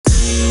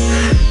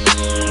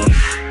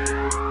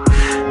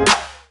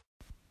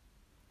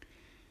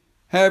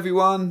Hey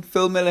everyone,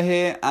 Phil Miller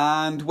here,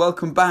 and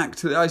welcome back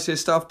to the ICS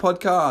Staff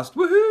Podcast.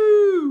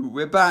 Woohoo!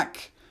 We're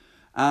back,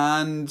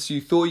 and you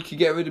thought you could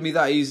get rid of me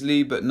that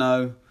easily, but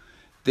no.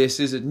 This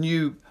is a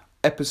new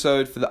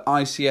episode for the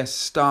ICS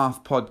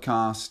Staff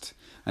Podcast,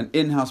 an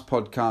in-house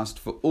podcast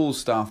for all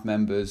staff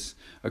members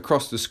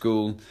across the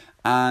school,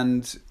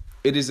 and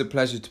it is a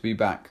pleasure to be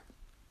back.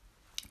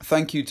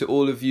 Thank you to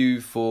all of you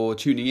for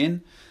tuning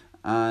in.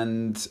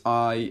 And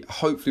I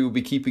hopefully will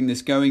be keeping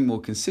this going more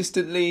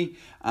consistently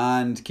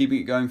and keeping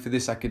it going for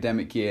this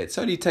academic year. It's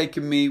only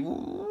taken me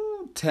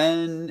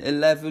 10,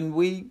 11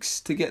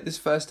 weeks to get this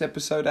first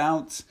episode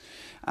out.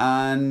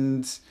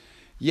 And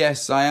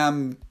yes, I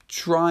am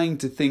trying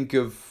to think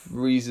of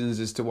reasons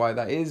as to why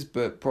that is,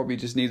 but probably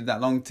just needed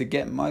that long to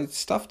get my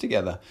stuff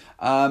together.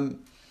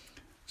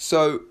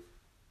 So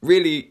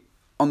really,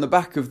 on the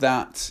back of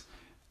that,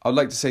 I'd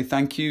like to say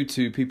thank you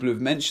to people who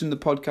have mentioned the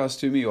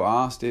podcast to me or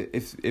asked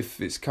if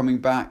it's coming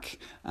back,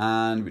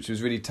 and which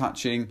was really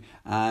touching.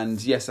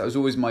 And yes, that was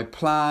always my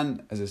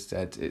plan. As I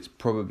said, it's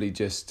probably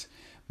just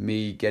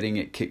me getting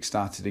it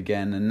kick-started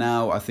again. And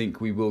now I think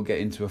we will get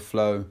into a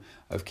flow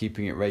of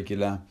keeping it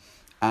regular.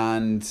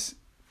 And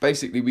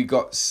basically we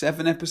got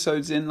 7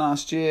 episodes in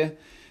last year.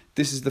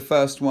 This is the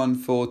first one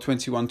for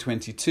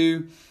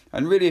 21-22.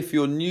 And really, if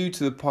you're new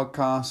to the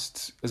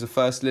podcast as a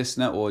first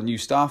listener or a new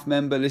staff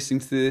member listening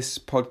to this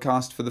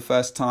podcast for the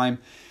first time,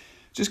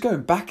 just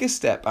going back a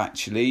step,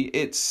 actually,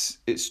 it's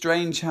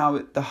strange how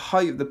at the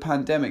height of the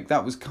pandemic,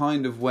 that was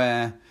kind of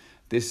where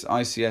this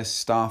ICS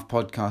staff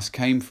podcast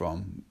came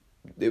from.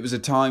 It was a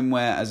time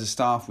where, as a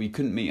staff, we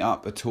couldn't meet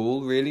up at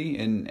all, really,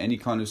 in any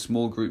kind of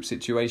small group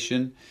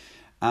situation.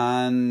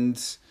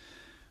 And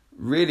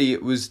really,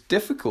 it was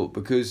difficult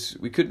because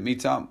we couldn't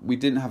meet up. We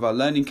didn't have our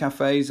learning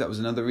cafes. That was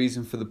another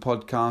reason for the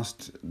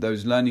podcast.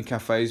 Those learning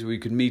cafes where we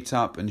could meet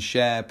up and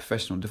share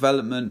professional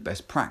development,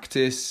 best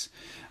practice.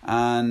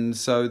 And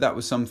so that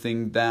was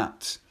something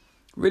that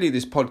really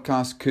this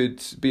podcast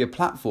could be a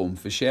platform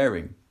for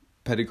sharing.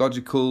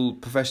 Pedagogical,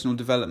 professional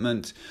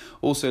development,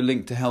 also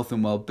linked to health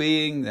and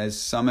well-being. There's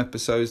some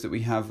episodes that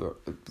we have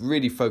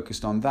really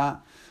focused on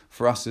that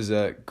for us as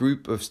a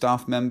group of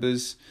staff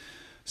members.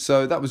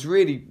 So that was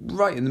really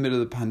right in the middle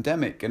of the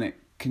pandemic, and it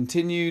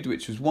continued,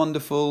 which was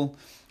wonderful.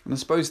 And I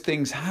suppose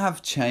things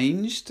have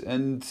changed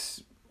and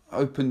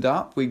opened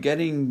up. We're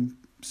getting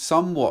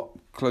somewhat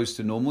close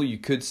to normal, you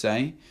could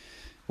say,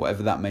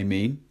 whatever that may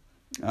mean,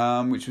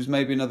 which was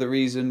maybe another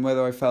reason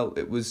whether I felt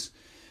it was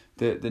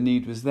the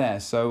need was there.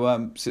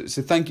 So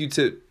thank you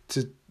to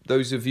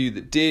those of you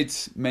that did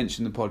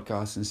mention the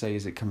podcast and say,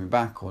 is it coming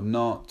back or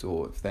not,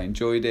 or if they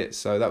enjoyed it.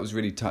 So that was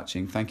really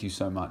touching. Thank you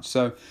so much.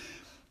 So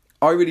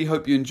I really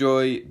hope you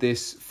enjoy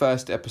this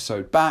first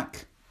episode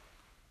back.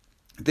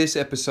 This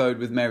episode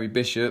with Mary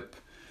Bishop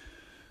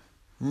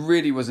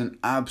really was an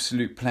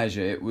absolute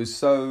pleasure. It was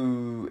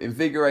so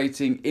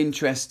invigorating,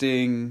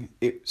 interesting.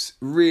 It's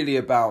really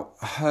about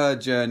her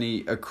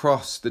journey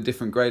across the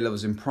different grade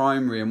levels in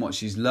primary and what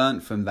she's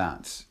learnt from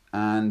that,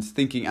 and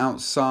thinking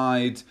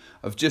outside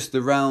of just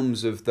the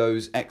realms of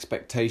those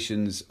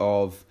expectations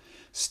of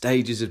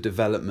stages of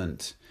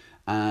development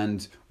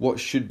and what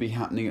should be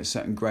happening at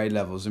certain grade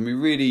levels. And we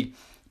really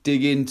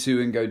dig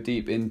into and go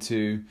deep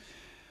into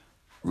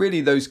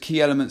really those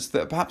key elements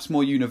that are perhaps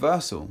more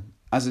universal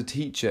as a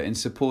teacher in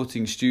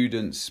supporting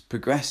students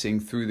progressing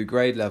through the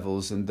grade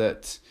levels, and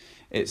that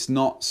it's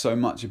not so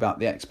much about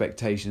the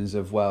expectations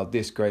of, well,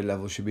 this grade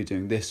level should be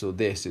doing this or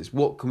this. It's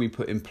what can we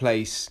put in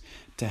place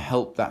to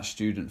help that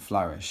student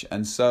flourish.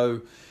 And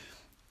so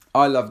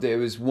I loved it. It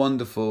was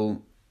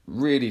wonderful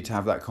really to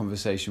have that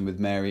conversation with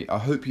Mary. I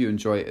hope you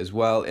enjoy it as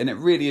well. And it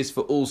really is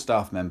for all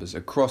staff members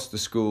across the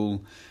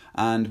school.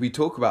 And we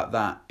talk about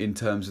that in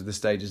terms of the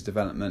stages of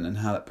development and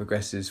how that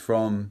progresses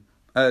from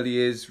early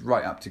years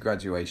right up to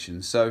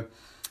graduation. So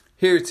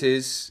here it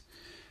is.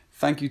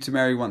 Thank you to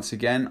Mary once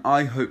again.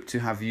 I hope to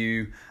have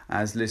you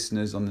as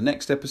listeners on the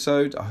next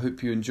episode. I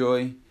hope you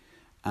enjoy.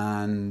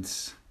 And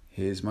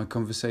here's my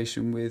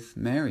conversation with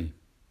Mary.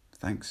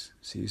 Thanks.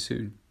 See you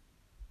soon.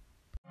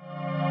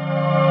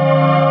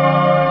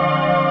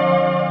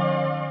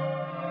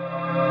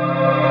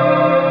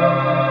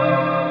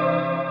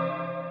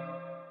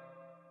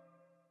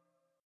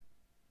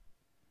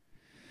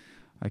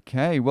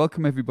 Okay,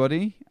 welcome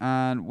everybody,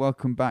 and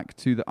welcome back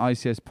to the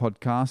ICS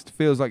podcast.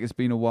 Feels like it's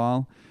been a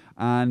while,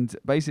 and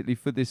basically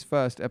for this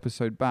first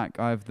episode back,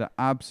 I have the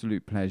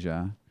absolute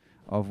pleasure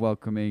of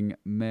welcoming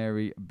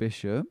Mary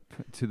Bishop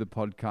to the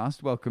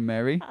podcast. Welcome,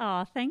 Mary.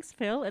 Oh, thanks,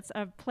 Phil. It's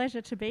a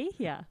pleasure to be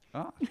here.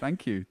 Oh,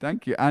 thank you.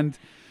 And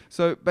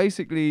so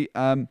basically,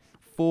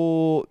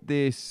 for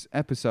this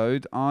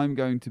episode, I'm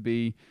going to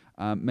be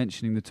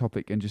mentioning the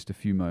topic in just a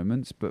few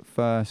moments. But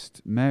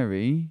first,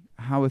 Mary,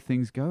 how are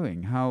things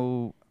going?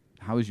 How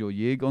has your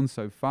year gone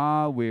so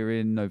far? We're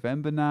in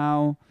November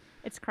now.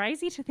 It's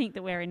crazy to think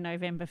that we're in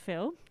November,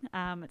 Phil.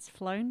 It's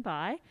flown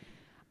by.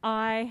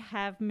 I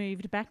have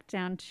moved back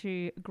down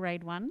to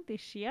grade 1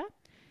 this year,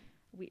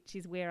 which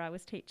is where I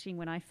was teaching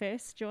when I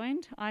first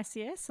joined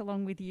ICS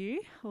along with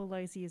you all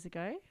those years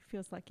ago.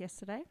 Feels like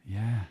yesterday.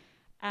 Yeah.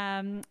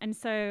 And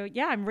so,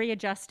 yeah, I'm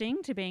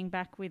readjusting to being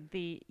back with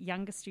the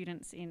younger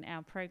students in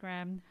our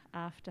program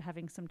after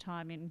having some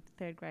time in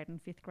 3rd grade and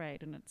 5th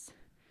grade. And it's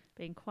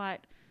been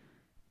quite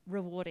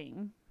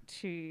rewarding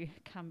to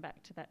come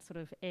back to that sort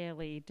of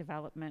early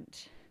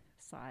development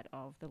side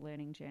of the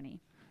learning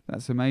journey.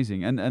 That's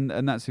amazing.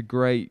 And that's a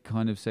great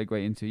kind of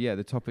segue into,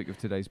 the topic of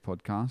today's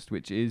podcast,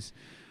 which is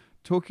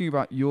talking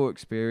about your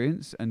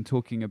experience and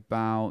talking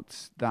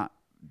about that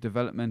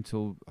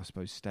developmental, I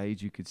suppose,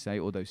 stage, you could say,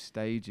 or those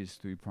stages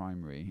through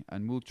primary.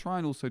 And we'll try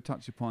and also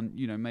touch upon,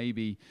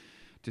 maybe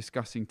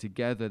discussing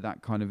together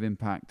that kind of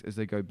impact as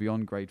they go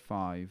beyond grade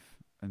 5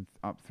 and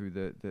up through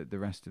the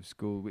rest of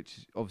school,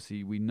 which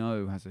obviously we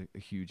know has a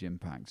huge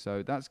impact.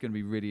 So that's going to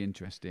be really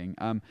interesting.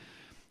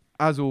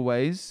 As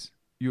always,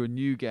 you're a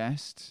new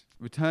guest.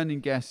 Returning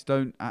guests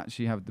don't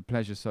actually have the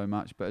pleasure so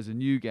much, but as a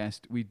new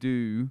guest, we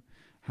do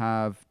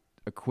have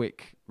a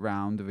quick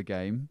round of a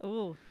game.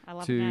 Oh, I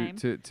love the game.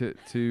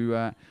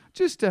 To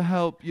just to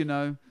help,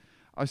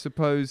 I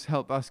suppose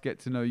help us get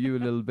to know you a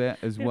little bit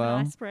as well.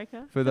 An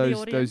icebreaker for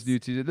those new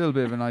to a little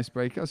bit of an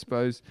icebreaker, I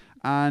suppose.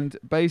 And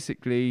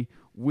basically,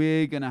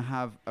 we're gonna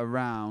have a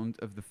round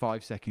of the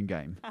 5-second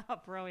game. Oh,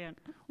 brilliant!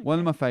 One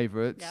of my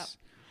favourites.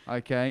 Yep.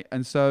 Okay,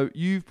 and so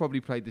you've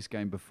probably played this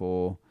game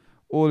before.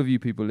 All of you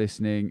people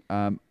listening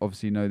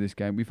obviously know this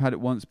game. We've had it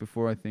once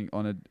before, I think,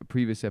 on a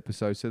previous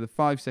episode. So the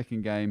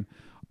 5-second game,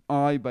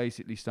 I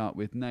basically start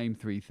with name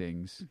 3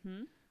 things.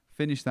 Mm-hmm.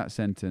 Finish that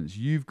sentence.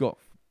 You've got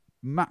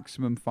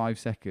maximum 5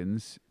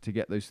 seconds to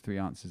get those 3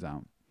 answers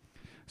out.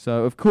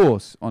 So, of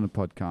course, on a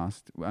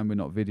podcast, and we're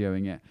not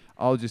videoing it,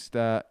 I'll just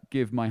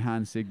give my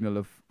hand signal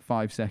of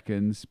 5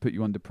 seconds, put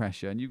you under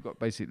pressure, and you've got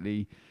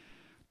basically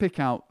pick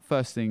out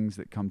first things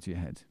that come to your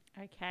head.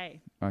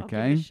 Okay. I'll give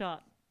it a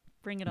shot.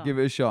 Bring it on. Give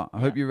it a shot. I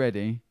hope you're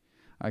ready.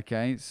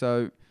 Okay,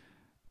 so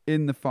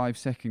in the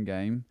 5-second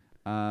game,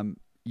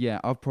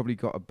 I've probably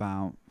got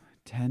about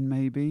 10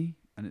 maybe,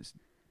 and it's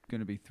going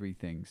to be 3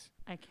 things.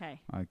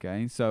 Okay.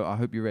 Okay, so I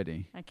hope you're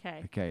ready.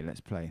 Okay. Okay,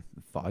 let's play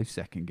the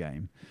 5-second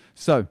game.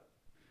 So,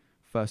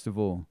 first of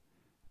all,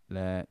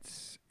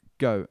 let's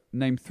go.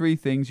 Name 3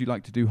 things you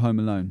like to do home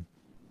alone.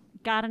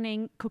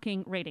 Gardening,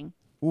 cooking, reading.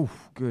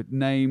 Oof, good.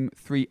 Name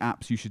 3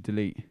 apps you should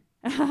delete.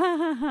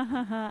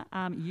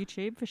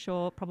 YouTube for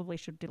sure. Probably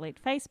should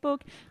delete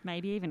Facebook.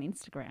 Maybe even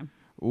Instagram.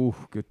 Ooh,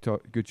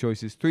 good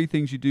choices. 3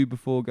 things you do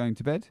before going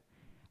to bed.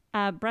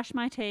 Brush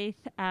my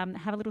teeth.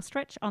 Have a little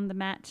stretch on the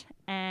mat,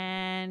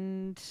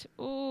 and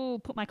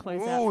put my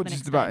clothes out. For the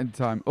just next about day. in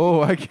time.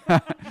 Oh, okay.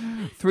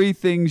 3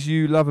 things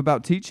you love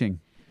about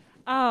teaching.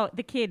 Oh,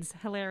 the kids,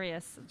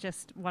 hilarious,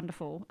 just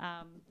wonderful.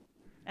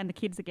 And the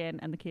kids again,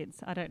 and the kids.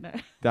 I don't know.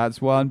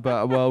 That's one,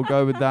 but we'll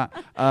go with that.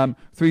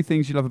 3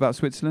 things you love about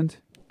Switzerland.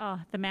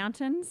 Oh, the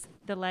mountains,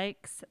 the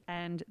lakes,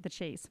 and the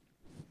cheese.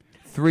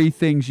 3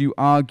 things you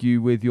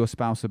argue with your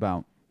spouse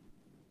about.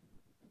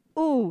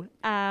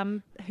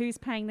 Who's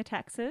paying the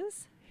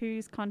taxes,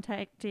 who's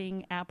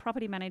contacting our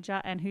property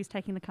manager, and who's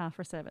taking the car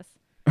for a service.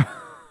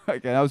 Okay,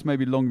 that was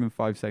maybe longer than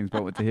 5 seconds, but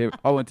I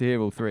want to hear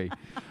all 3.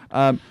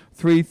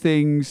 3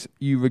 things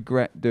you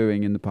regret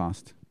doing in the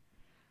past.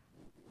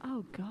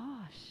 Oh,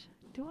 gosh.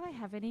 Do I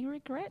have any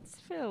regrets,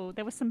 Phil?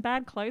 There were some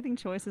bad clothing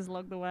choices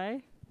along the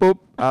way. Boop,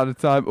 out of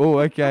time. Oh,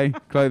 okay.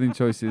 Clothing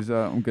choices.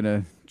 I'm going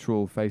to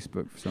trawl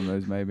Facebook for some of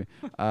those maybe,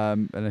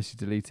 unless you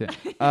delete it.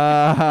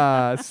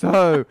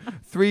 So,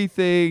 3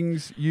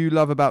 things you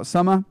love about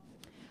summer.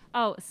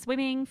 Oh,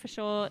 swimming for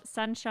sure,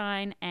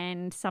 sunshine,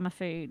 and summer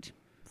food,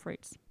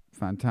 fruits.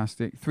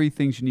 Fantastic. 3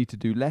 things you need to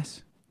do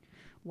less.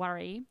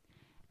 Worry,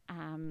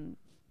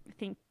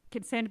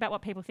 concerned about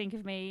what people think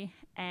of me,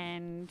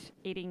 and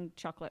eating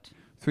chocolate.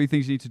 3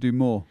 things you need to do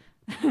more.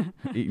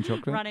 Eating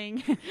chocolate.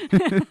 Running.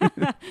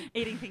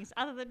 Eating things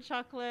other than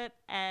chocolate,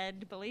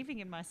 and believing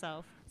in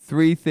myself.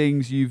 3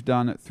 things you've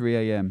done at 3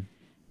 a.m.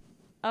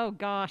 Oh,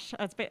 gosh.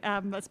 It's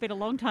been a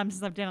long time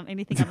since I've done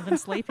anything other than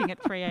sleeping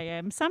at 3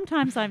 a.m.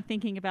 Sometimes I'm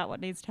thinking about what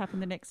needs to happen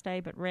the next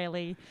day, but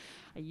rarely.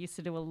 I used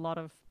to do a lot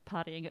of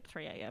partying at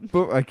 3 a.m.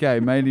 Okay,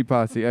 mainly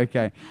party.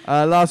 Okay.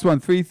 Last one.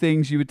 3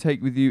 things you would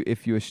take with you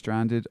if you were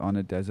stranded on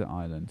a desert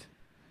island.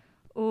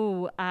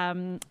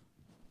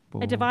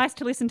 A device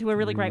to listen to a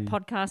really great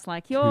podcast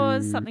like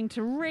yours, something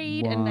to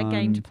read, and a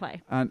game to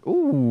play. And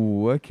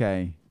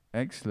okay.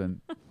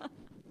 Excellent.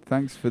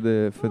 Thanks for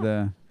the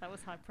that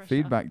was high pressure.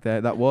 Feedback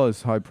there. That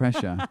was high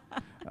pressure.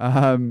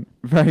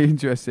 Very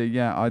interesting.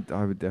 Yeah,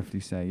 I would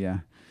definitely say yeah.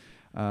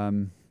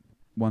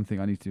 One thing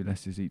I need to do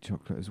less is eat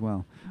chocolate as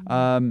well.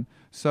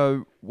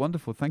 So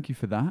wonderful. Thank you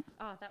for that.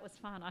 Oh, that was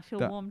fun. I feel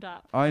warmed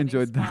up. I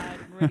enjoyed that.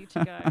 And ready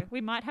to go.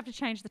 We might have to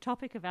change the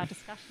topic of our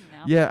discussion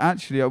now. Yeah,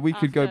 actually, we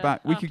could go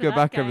back. We could go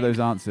back over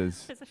those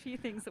answers. There's a few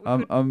things that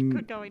we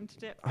could go into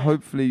depth.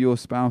 Hopefully, your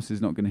spouse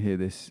is not going to hear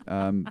this.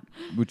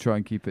 We'll try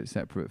and keep it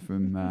separate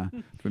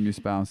from your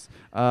spouse.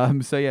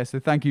 So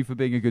thank you for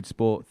being a good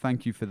sport.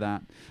 Thank you for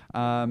that.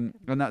 And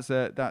that's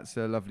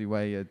a lovely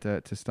way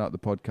to start the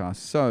podcast.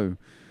 So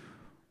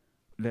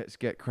let's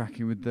get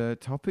cracking with the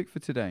topic for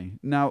today.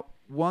 Now,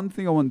 one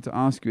thing I wanted to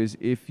ask you is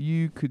if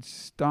you could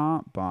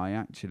start by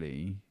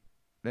actually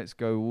let's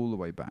go all the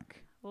way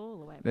back. All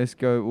the way back. Let's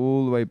go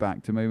all the way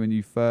back to maybe when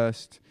you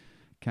first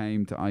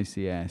came to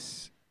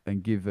ICS,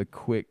 and give a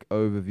quick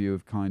overview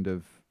of kind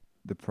of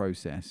the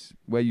process,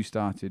 where you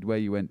started, where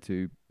you went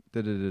to,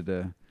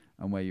 and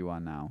where you are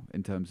now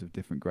in terms of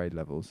different grade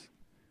levels.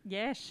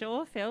 Yeah,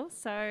 sure, Phil.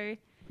 So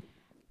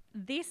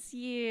this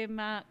year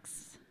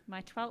marks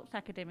my 12th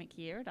academic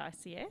year at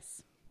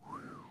ICS,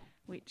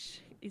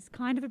 which is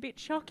kind of a bit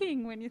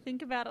shocking when you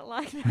think about it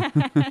like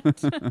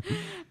that.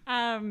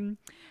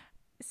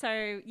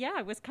 So, yeah,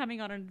 I was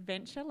coming on an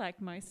adventure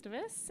like most of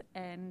us,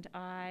 and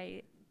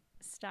I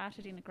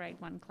started in a grade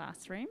 1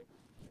 classroom,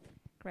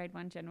 grade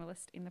 1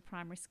 generalist in the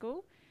primary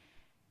school.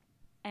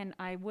 And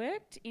I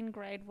worked in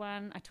grade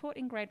 1, I taught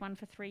in grade 1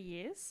 for 3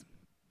 years,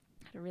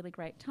 had a really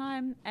great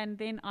time. And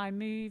then I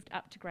moved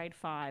up to grade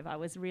 5. I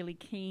was really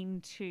keen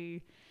to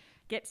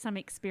get some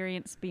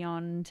experience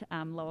beyond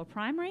lower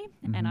primary,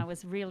 and I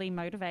was really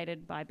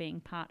motivated by being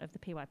part of the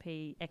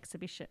PYP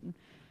exhibition.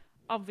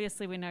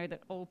 Obviously, we know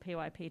that all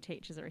PYP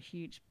teachers are a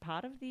huge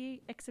part of the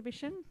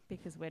exhibition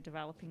because we're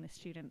developing the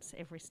students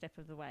every step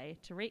of the way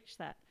to reach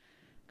that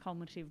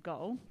culminative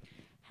goal.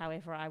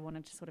 However, I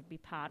wanted to sort of be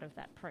part of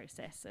that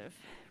process of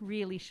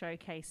really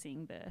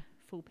showcasing the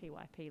full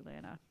PYP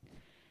learner.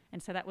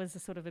 And so that was a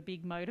sort of a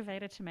big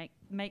motivator to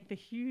make the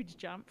huge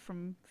jump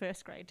from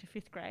first grade to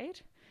fifth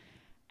grade.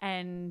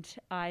 And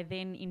I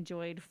then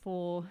enjoyed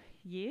 4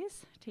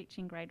 years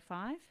teaching grade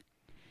 5.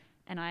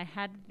 And I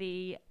had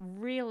the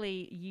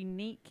really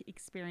unique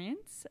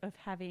experience of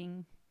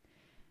having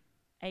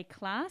a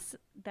class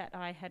that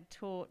I had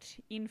taught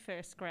in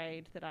first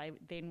grade that I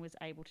then was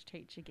able to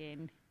teach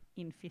again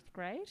in fifth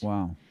grade.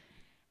 Wow.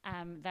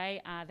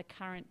 They are the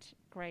current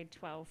grade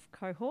 12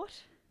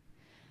 cohort.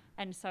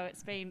 And so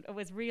it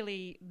was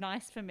really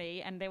nice for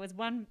me. And there was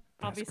one,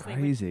 That's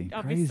obviously,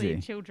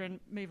 crazy. Children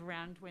move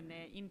around when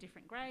they're in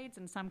different grades,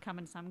 and some come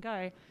and some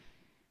go.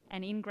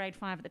 And in grade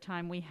 5 at the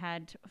time, we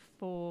had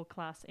 4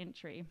 class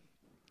entry.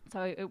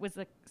 So it was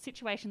a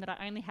situation that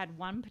I only had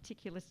one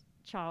particular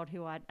child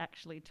who I'd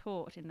actually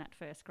taught in that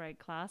first grade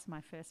class, my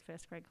first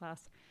grade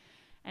class.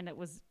 And it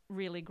was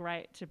really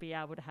great to be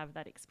able to have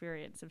that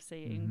experience of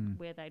seeing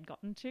where they'd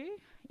gotten to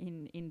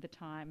in the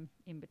time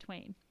in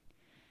between.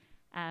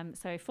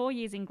 So 4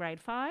 years in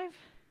grade 5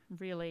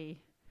 really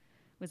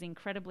was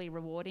incredibly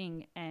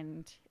rewarding,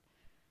 and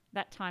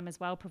that time as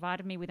well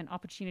provided me with an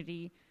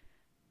opportunity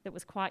that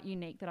was quite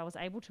unique, that I was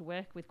able to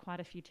work with quite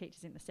a few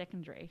teachers in the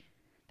secondary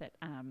that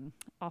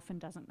often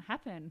doesn't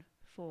happen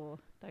for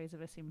those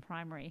of us in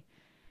primary.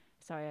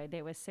 So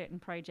there were certain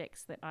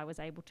projects that I was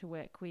able to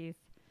work with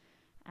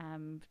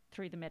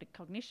through the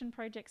metacognition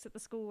projects at the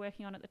school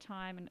working on at the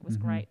time, and it was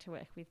great to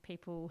work with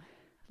people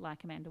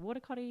like Amanda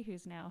Watercotty,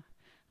 who's now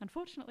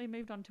unfortunately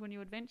moved on to a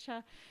new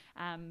adventure,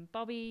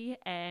 Bobby,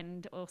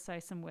 and also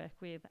some work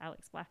with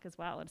Alex Black as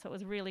well. And so it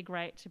was really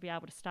great to be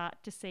able to start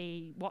to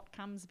see what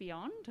comes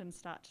beyond and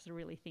start to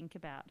really think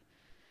about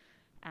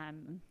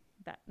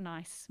that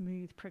nice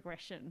smooth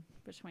progression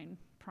between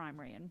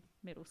primary and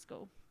middle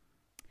school.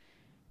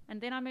 And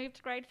then I moved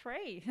to grade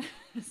 3.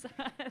 So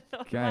I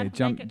thought I'd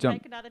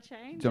make another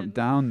change. Jump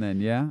down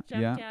then, yeah?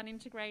 Jumped down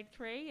into grade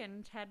 3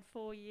 and had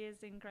 4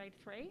 years in grade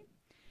 3.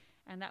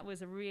 And that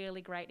was a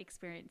really great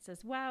experience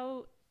as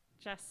well,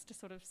 just to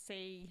sort of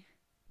see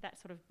that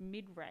sort of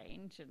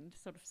mid-range and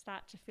sort of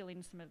start to fill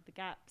in some of the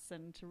gaps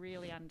and to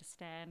really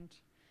understand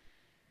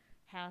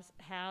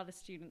how the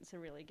students are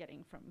really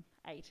getting from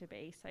A to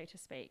B, so to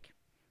speak.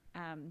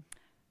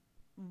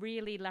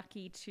 Really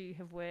lucky to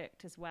have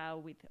worked as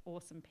well with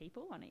awesome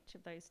people on each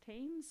of those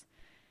teams.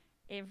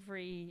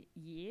 Every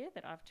year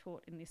that I've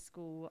taught in this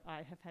school, I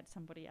have had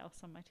somebody else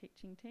on my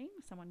teaching team,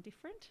 someone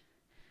different.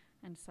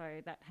 And so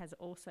that has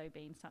also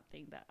been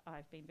something that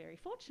I've been very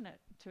fortunate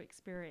to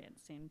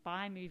experience in.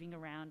 By moving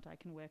around, I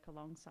can work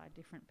alongside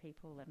different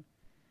people and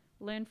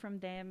learn from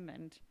them,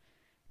 and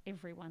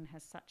everyone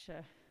has such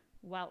a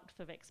wealth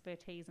of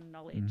expertise and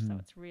knowledge, so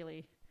it's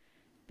really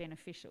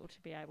beneficial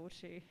to be able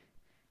to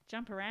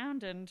jump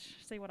around and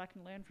see what I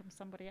can learn from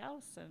somebody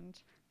else.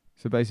 And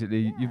so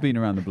basically, you've been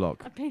around the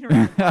block. I've been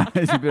around the block.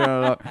 You've been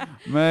around the block,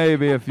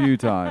 maybe a few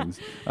times.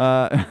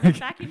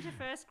 Back into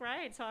first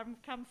grade, so I've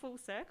come full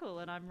circle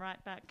and I'm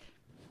right back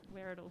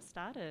where it all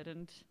started.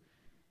 And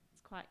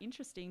it's quite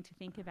interesting to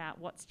think about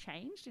what's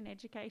changed in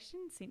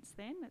education since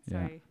then. So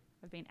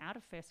I've been out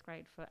of first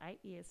grade for 8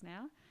 years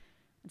now,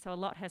 and so a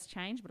lot has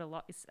changed, but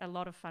a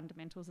lot of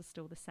fundamentals are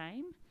still the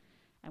same.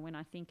 And when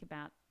I think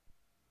about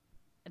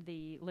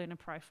the learner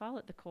profile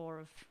at the core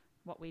of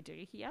what we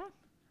do here,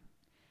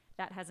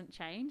 that hasn't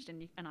changed,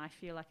 and I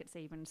feel like it's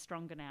even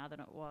stronger now than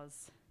it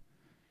was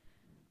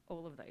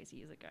all of those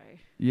years ago.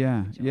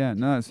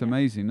 No, it's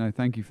amazing. No,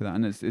 thank you for that.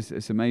 And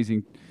it's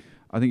amazing.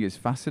 I think it's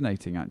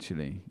fascinating,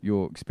 actually,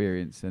 your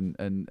experience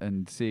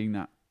and seeing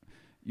that,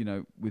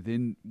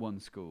 within one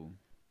school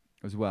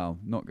as well,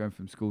 not going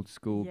from school to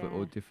school, but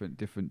all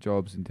different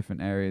jobs in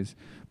different areas,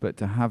 but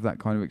to have that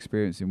kind of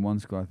experience in one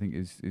school, I think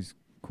is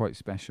quite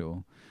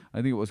special. I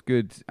think it was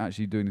good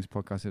actually doing this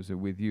podcast episode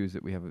with you is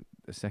that we have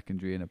a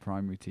secondary and a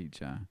primary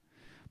teacher,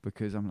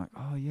 because I'm like,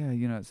 oh yeah,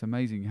 it's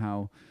amazing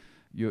how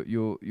you're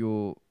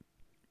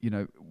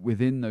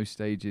within those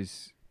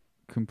stages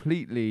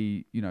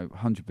completely,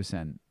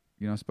 100%.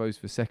 I suppose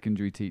for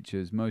secondary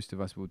teachers, most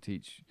of us will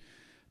teach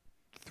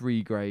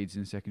 3 grades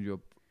in secondary, or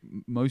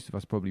most of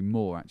us probably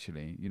more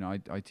actually.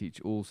 I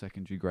teach all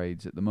secondary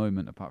grades at the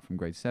moment, apart from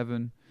grade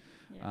 7.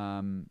 Yeah.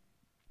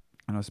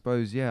 And I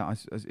suppose,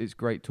 it's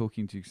great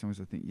talking to you. Sometimes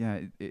I think,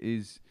 it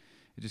is.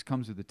 It just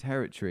comes with the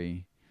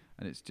territory,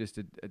 and it's just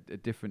a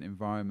different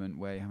environment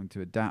where you're having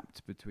to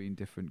adapt between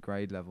different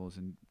grade levels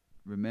and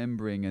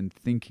remembering and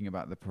thinking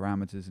about the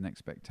parameters and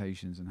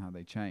expectations and how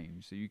they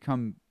change. So you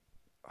come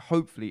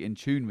hopefully in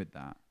tune with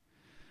that.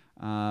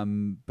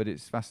 But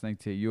it's fascinating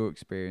to hear your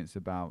experience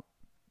about,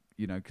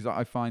 because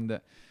I find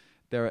that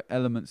there are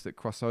elements that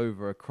cross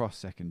over across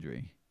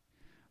secondary,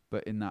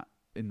 but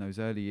in those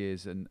early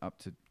years and up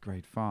to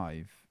grade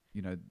 5,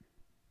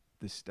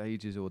 the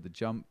stages or the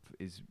jump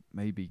is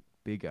maybe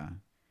bigger,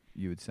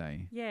 you would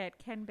say. Yeah, it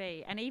can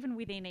be. And even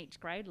within each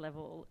grade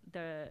level,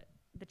 the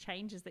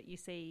changes that you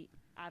see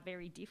are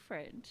very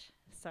different.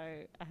 So,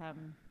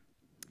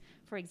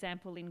 for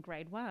example, in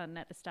grade 1,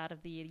 at the start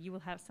of the year, you will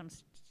have some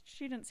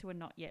students who are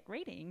not yet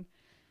reading.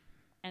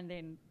 And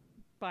then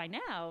by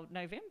now,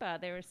 November,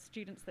 there are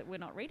students that were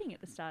not reading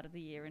at the start of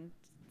the year, and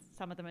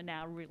some of them are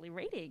now really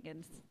reading,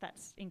 and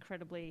that's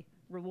incredibly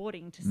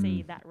rewarding to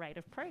see that rate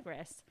of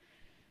progress.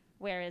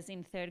 Whereas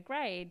in 3rd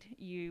grade,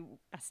 you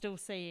are still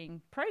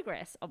seeing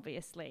progress,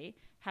 obviously.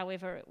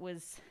 However, it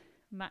was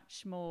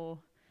much more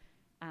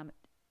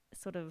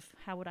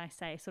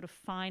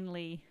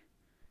finely,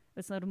 it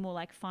was sort of more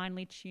like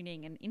finely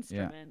tuning an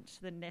instrument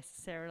than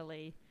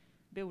necessarily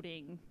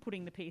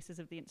putting the pieces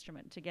of the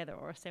instrument together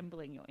or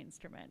assembling your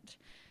instrument.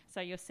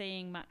 So you're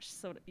seeing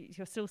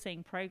you're still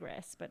seeing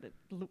progress, but it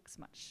looks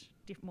much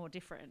more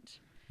different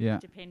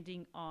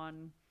depending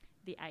on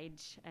the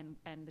age and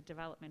the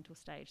developmental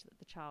stage that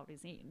the child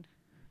is in.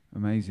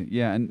 Amazing.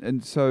 Yeah,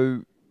 and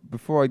so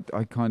before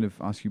I kind of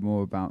ask you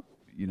more about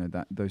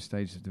those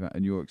stages of development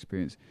and your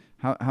experience,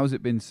 how's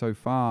it been so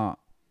far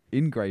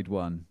in grade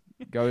 1?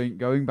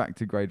 Going back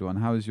to grade 1,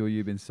 how has your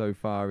year been so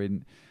far?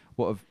 In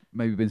what have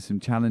maybe been some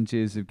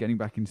challenges of getting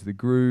back into the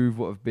groove?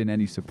 What have been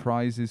any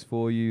surprises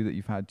for you that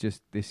you've had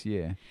just this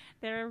year?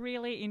 They're a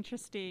really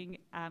interesting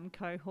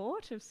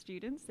cohort of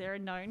students. They're a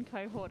known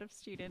cohort of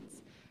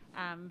students.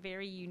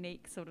 Very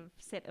unique sort of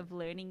set of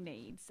learning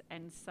needs.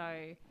 And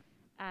so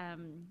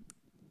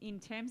in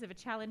terms of a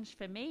challenge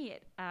for me,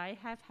 I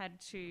have had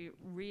to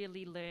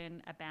really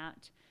learn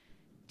about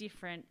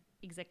different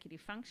executive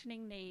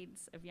functioning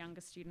needs of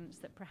younger students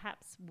that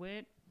perhaps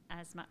weren't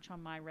as much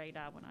on my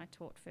radar when I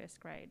taught 1st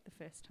grade the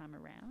first time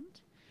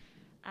around.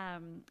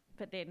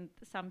 But then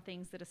some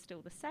things that are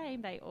still the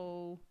same, they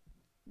all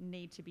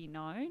need to be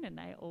known, and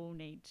they all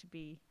need to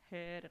be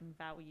heard and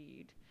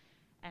valued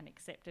and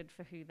accepted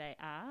for who they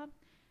are.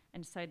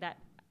 And so that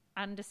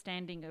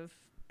understanding of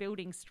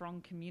building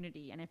strong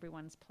community and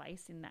everyone's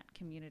place in that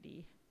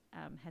community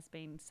has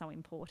been so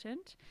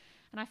important.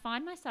 And I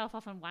find myself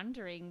often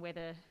wondering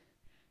whether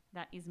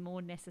that is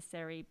more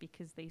necessary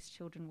because these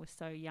children were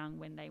so young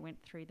when they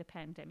went through the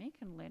pandemic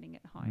and learning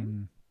at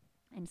home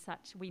and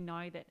such. We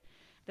know that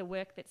the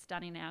work that's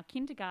done in our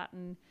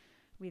kindergarten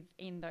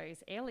within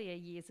those earlier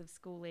years of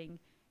schooling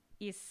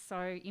is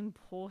so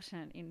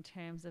important in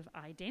terms of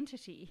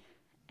identity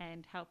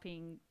and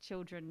helping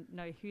children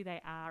know who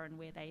they are and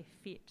where they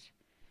fit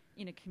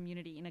in a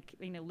community,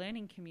 in a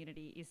learning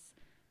community, is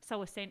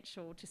so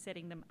essential to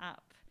setting them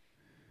up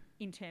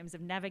in terms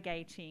of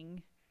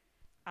navigating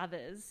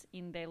others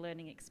in their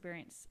learning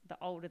experience the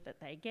older that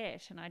they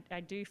get. And I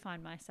do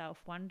find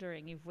myself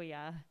wondering if we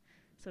are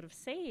sort of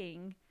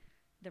seeing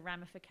the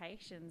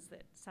ramifications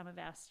that some of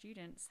our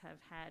students have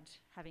had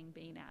having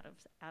been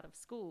out of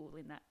school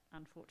in that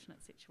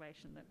unfortunate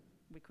situation that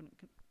we couldn't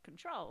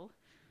control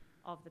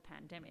of the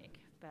pandemic.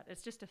 But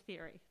it's just a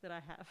theory that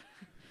I have.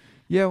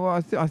 Yeah,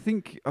 well, I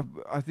think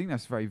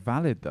that's very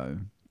valid, though.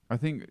 I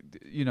think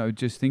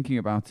just thinking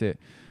about it,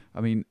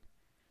 I mean,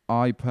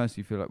 I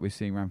personally feel like we're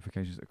seeing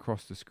ramifications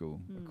across the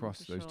school, across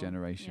those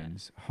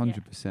generations,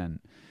 100%.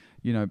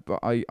 But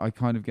I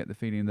kind of get the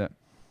feeling that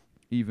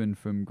even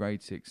from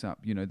grade 6 up,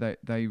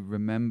 they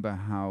remember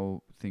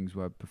how things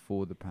were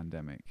before the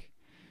pandemic.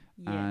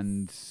 Yes.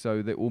 And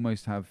so they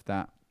almost have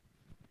that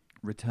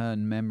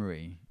return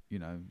memory,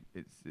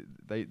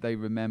 they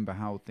remember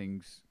how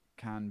things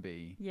can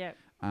be. Yep.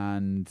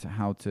 And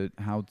how to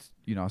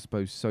I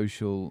suppose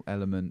social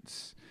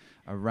elements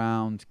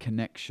around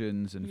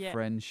connections and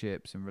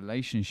friendships and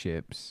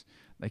relationships,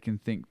 they can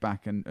think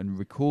back and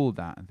recall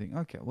that and think,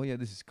 okay, well,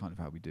 this is kind of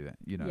how we do it,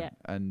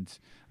 and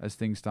as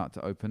things start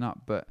to open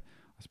up. But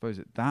I suppose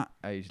at that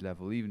age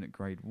level, even at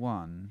grade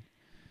 1,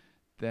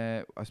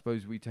 I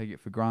suppose we take it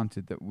for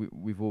granted that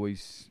we've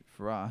always,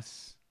 for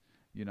us,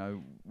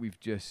 we've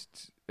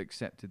just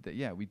accepted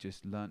that, we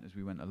just learnt as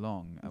we went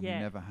along, and we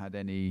never had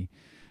any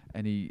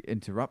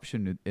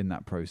interruption in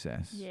that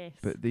process. Yes.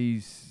 But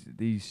these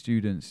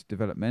students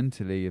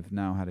developmentally have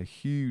now had a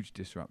huge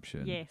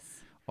disruption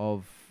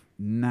of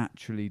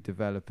naturally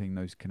developing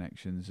those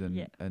connections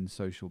and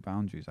social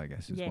boundaries, I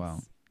guess, as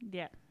well.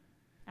 Yeah,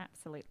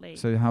 absolutely.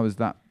 So how has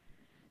that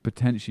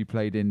potentially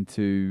played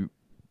into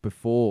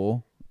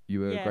before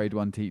you were a grade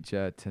 1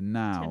 teacher to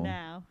now? To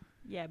now,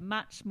 yeah,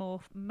 much more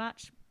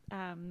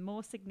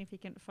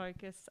significant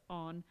focus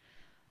on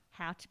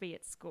how to be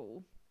at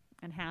school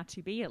and how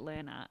to be a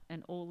learner,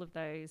 and all of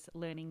those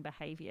learning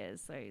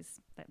behaviours,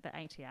 the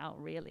ATL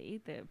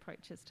really, the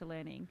approaches to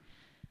learning,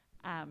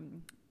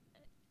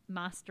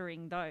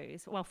 mastering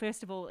those. Well,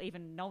 first of all,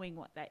 even knowing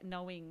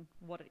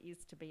what it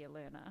is to be a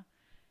learner,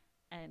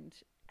 and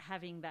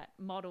having that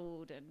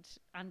modelled and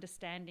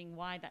understanding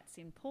why that's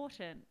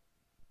important,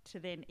 to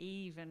then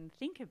even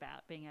think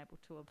about being able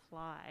to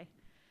apply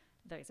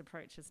those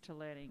approaches to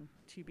learning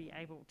to be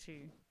able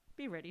to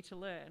be ready to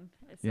learn.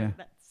 So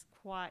that's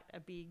quite a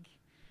big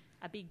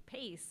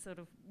piece. Sort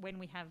of when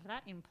we have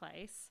that in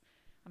place,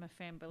 I'm a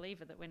firm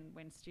believer that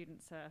when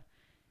students are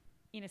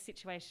in a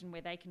situation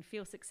where they can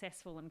feel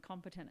successful and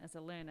competent as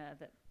a learner,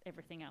 that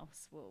everything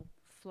else will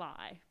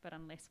fly. But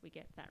unless we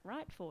get that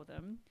right for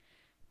them,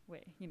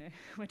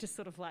 we're just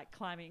sort of like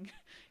climbing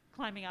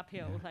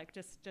uphill, like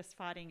just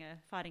fighting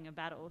a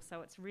battle.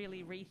 So it's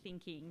really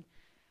rethinking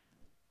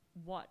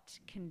what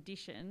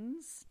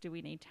conditions do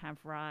we need to have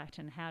right,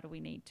 and how do we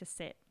need to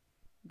set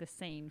the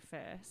scene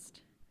first,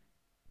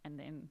 and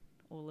then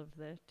all of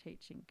the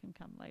teaching can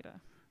come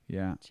later.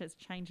 Yeah. Which is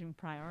changing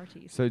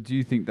priorities. So do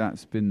you think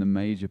that's been the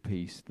major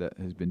piece that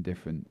has been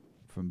different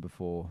from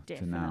before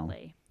to now?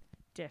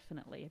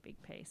 Definitely a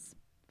big piece,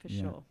 for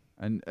sure.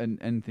 And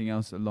anything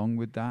else along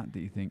with that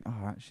you think,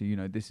 actually,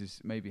 this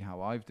is maybe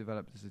how I've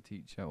developed as a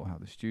teacher, or how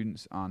the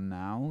students are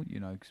now,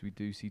 because we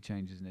do see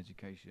changes in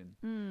education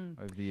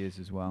over the years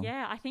as well.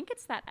 Yeah, I think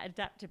it's that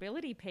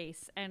adaptability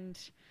piece. And,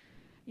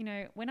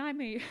 when I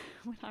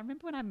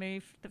remember when I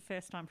moved the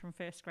first time from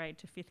first grade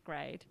to fifth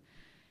grade,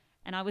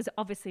 and I was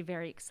obviously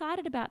very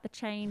excited about the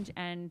change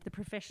and the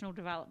professional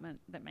development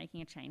that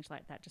making a change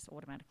like that just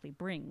automatically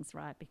brings,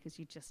 right? Because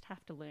you just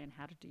have to learn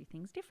how to do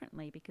things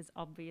differently, because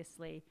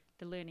obviously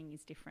the learning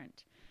is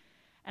different.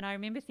 And I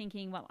remember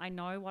thinking, well, I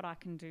know what I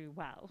can do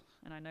well,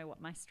 and I know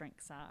what my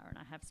strengths are, and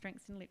I have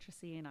strengths in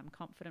literacy, and I'm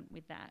confident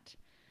with that.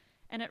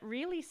 And it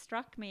really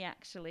struck me,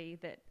 actually,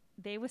 that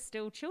there were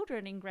still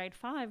children in grade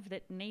 5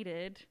 that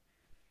needed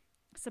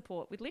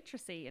support with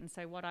literacy. And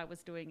so what I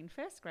was doing in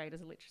first grade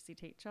as a literacy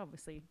teacher,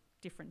 obviously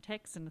different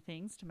texts and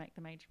things to make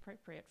them age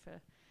appropriate for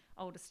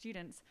older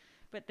students,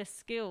 but the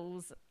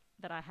skills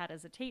that I had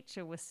as a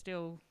teacher were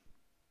still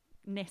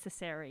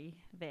necessary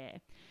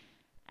there.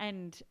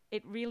 And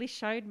it really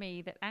showed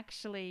me that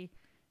actually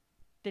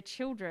the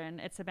children,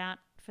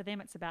 for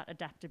them it's about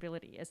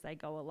adaptability as they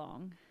go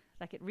along.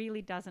 Like, it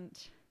really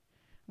doesn't,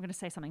 I'm going to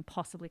say something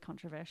possibly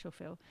controversial,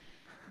 Phil.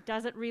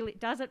 Does it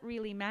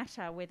really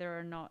matter whether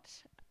or not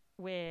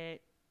we're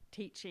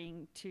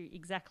teaching to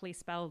exactly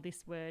spell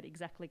this word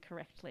exactly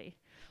correctly,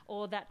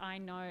 or that I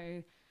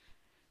know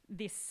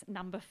this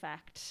number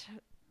fact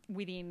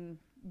within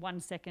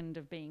 1 second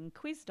of being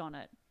quizzed on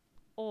it?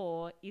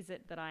 Or is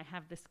it that I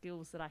have the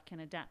skills that I can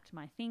adapt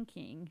my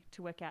thinking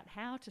to work out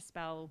how to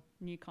spell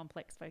new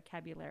complex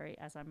vocabulary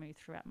as I move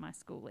throughout my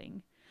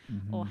schooling,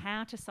 or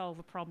how to solve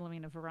a problem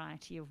in a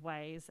variety of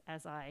ways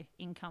as I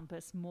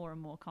encompass more and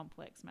more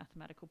complex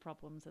mathematical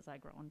problems as I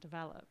grow and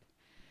develop?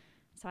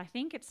 So I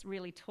think it's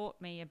really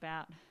taught me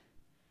about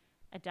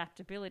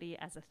adaptability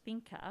as a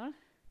thinker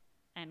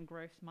and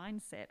growth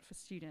mindset for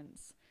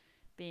students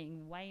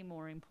being way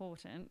more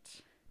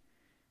important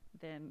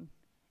than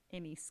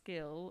any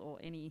skill or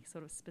any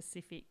sort of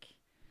specific...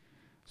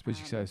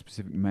 Especially so a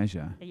specific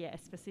measure. Yeah, a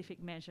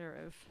specific measure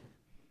of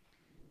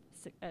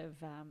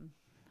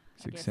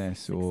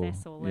success or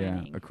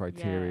learning. A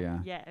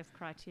criteria. Yeah, of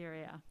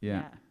criteria.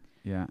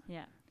 Yeah.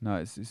 No,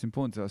 it's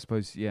important to, I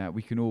suppose,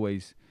 we can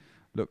always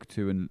look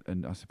to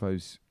and I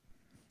suppose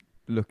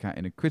look at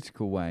in a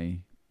critical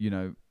way,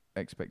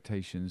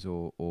 expectations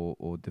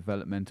or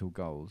developmental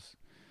goals.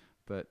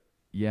 But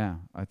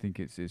I think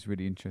it's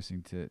really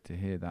interesting to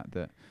hear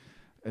that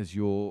as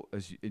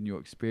in your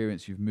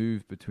experience you've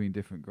moved between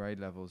different grade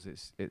levels,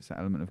 it's that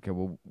element of, okay,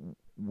 well,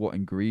 what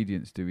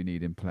ingredients do we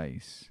need in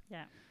place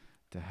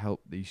to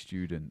help these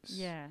students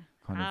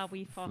are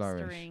we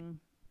fostering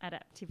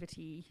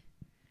adaptivity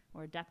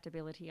or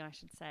adaptability, I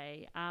should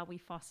say? Are we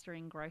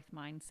fostering growth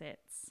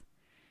mindsets?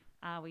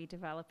 Are we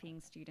developing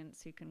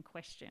students who can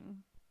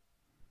question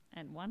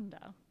and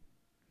wonder?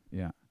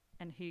 Yeah.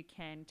 And who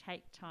can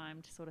take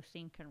time to sort of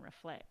think and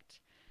reflect?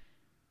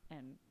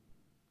 And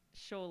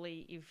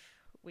surely if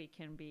we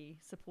can be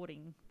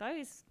supporting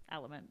those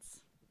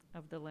elements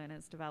of the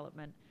learner's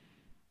development,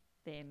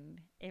 then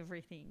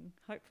everything,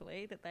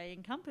 hopefully, that they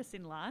encompass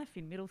in life,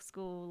 in middle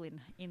school,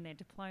 in their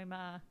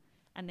diploma,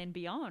 and then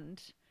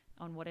beyond,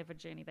 on whatever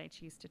journey they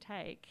choose to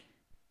take,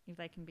 if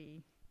they can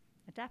be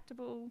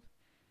adaptable,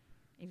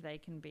 if they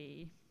can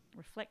be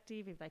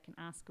reflective, if they can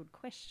ask good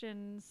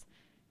questions,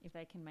 if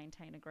they can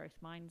maintain a growth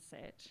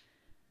mindset,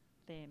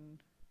 then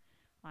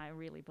I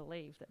really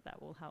believe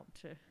that will help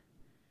to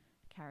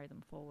carry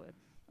them forward.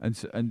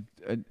 And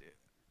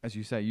as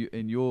you say,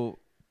 in your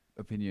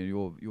opinion,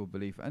 your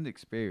belief and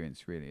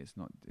experience, really, it's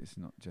not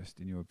just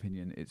in your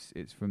opinion.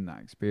 It's from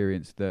that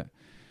experience that,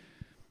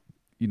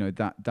 you know,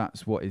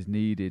 that's what is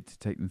needed to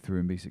take them through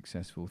and be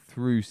successful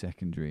through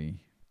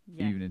secondary,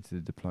 even into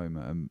the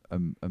diploma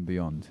and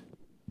beyond.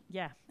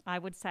 Yeah, I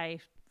would say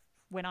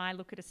when I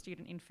look at a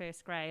student in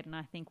first grade and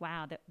I think,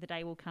 wow, the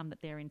day will come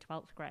that they're in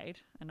 12th grade,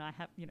 and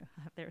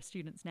there are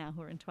students now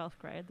who are in 12th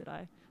grade that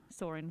I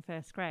saw in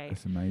first grade.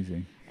 That's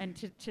amazing. And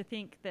to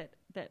think that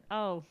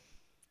oh,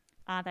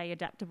 are they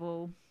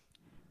adaptable?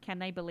 Can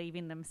they believe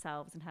in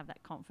themselves and have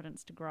that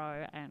confidence to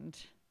grow and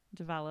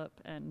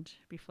develop and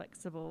be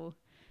flexible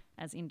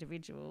as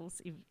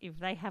individuals? If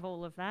they have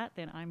all of that,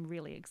 then I'm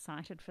really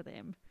excited for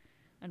them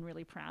and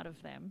really proud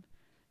of them,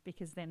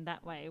 because then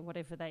that way,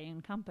 whatever they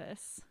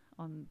encompass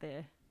on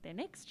their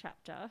next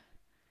chapter,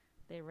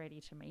 they're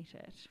ready to meet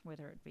it,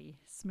 whether it be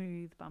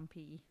smooth,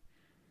 bumpy,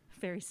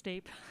 very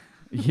steep,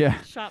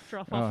 sharp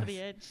drop off the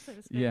edge, so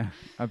to speak. Yeah,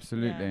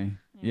 absolutely.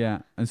 Yeah.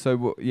 And so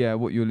what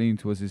you're leaning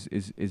towards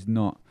is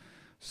not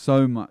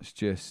so much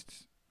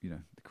just, you know,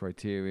 the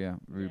criteria,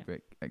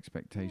 rubric,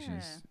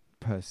 expectations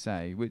per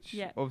se, which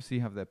obviously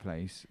have their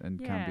place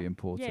and can be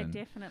important.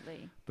 Yeah,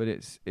 definitely. But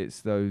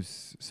it's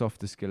those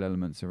softer skill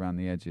elements around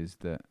the edges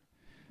that.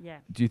 Yeah.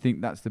 Do you think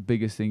that's the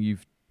biggest thing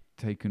you've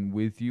taken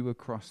with you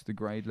across the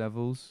grade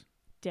levels?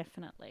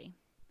 Definitely.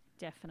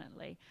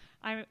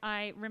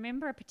 I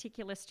remember a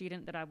particular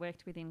student that I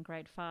worked with in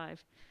grade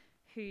 5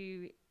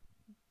 who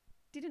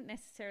didn't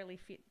necessarily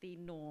fit the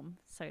norm,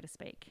 so to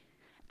speak,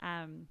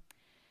 and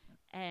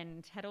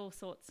had all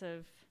sorts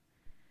of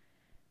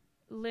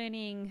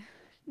learning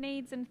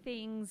needs and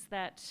things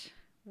that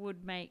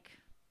would make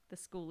the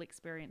school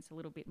experience a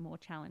little bit more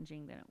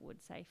challenging than it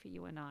would, say, for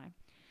you and I.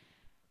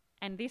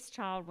 And this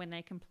child, when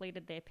they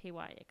completed their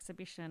PY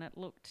exhibition, it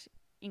looked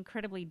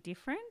incredibly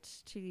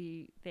different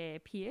to their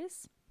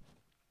peers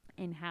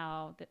in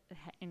how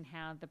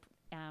the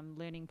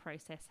learning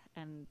process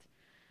and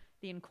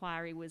the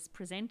inquiry was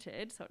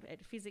presented. So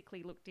it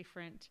physically looked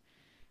different.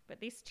 But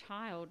this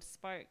child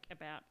spoke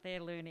about their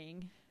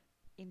learning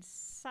in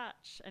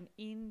such an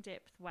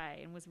in-depth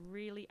way and was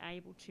really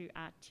able to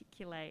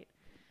articulate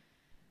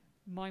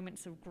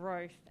moments of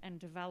growth and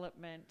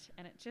development,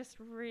 and it just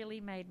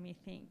really made me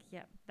think,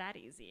 yep, that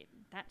is it.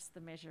 That's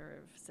the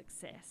measure of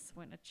success,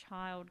 when a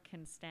child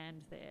can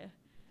stand there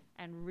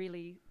and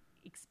really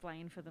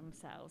explain for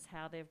themselves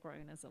how they've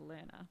grown as a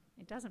learner.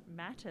 It doesn't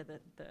matter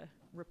that the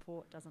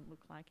report doesn't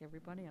look like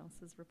everybody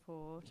else's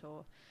report,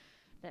 or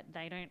that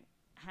they don't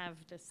have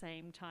the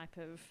same type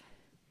of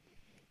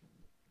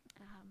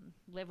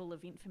level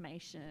of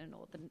information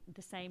or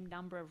the same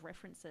number of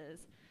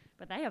references,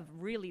 but they have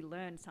really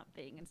learned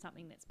something, and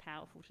something that's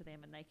powerful to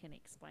them, and they can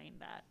explain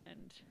that.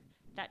 And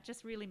that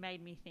just really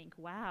made me think,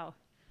 wow,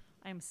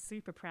 I am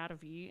super proud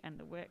of you and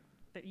the work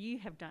that you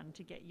have done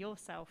to get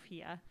yourself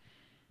here.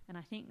 And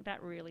I think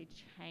that really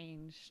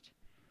changed,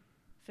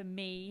 for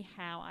me,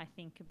 how I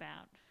think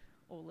about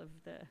all of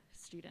the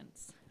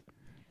students.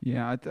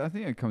 Yeah, I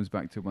think it comes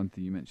back to one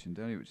thing you mentioned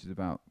earlier, which is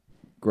about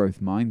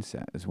growth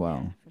mindset as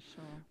well. Yeah, for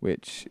sure.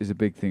 Which is a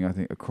big thing, I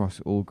think, across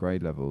all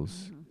grade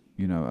levels. Mm-hmm.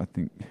 You know, I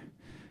think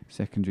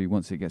secondary,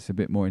 once it gets a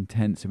bit more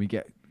intense and we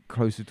get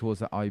closer towards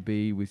that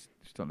IB, we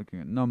start looking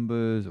at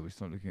numbers, or we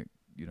start looking at,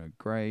 you know,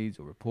 grades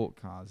or report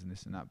cards and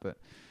this and that. But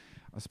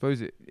I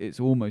suppose it's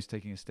almost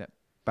taking a step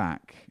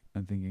back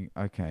and thinking,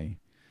 okay,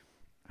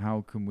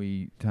 how can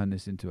we turn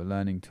this into a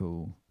learning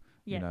tool?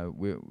 You know,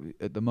 we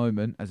at the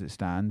moment, as it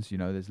stands, you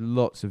know, there's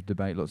lots of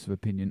debate, lots of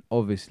opinion,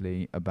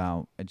 obviously,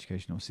 about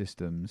educational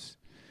systems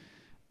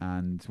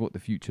and what the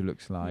future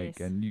looks like,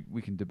 and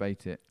we can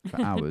debate it for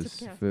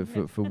hours,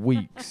 for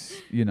weeks,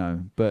 you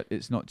know, but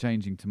it's not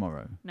changing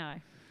tomorrow. No.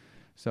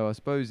 So I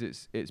suppose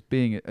it's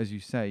being, as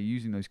you say,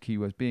 using those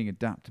keywords, being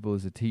adaptable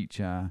as a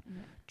teacher,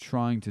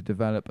 trying to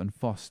develop and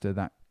foster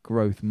that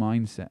growth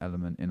mindset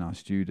element in our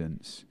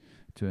students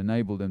to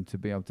enable them to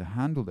be able to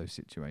handle those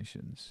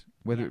situations,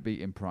 whether it be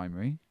in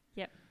primary,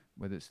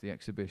 whether it's the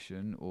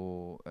exhibition,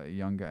 or at a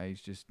younger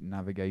age just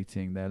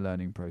navigating their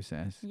learning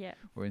process,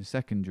 or in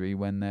secondary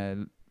when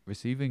they're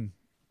receiving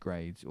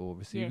grades or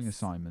receiving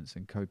assignments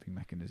and coping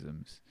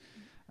mechanisms.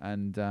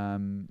 And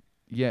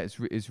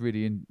it's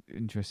really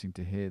interesting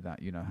to hear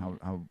that, you know,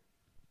 how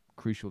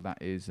crucial that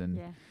is,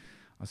 and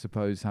I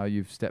suppose how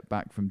you've stepped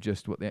back from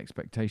just what the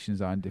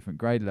expectations are in different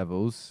grade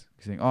levels,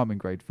 saying, oh, I'm in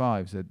grade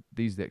 5, so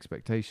these are the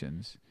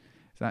expectations.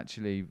 It's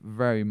actually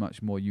very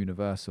much more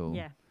universal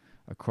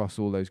across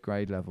all those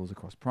grade levels,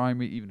 across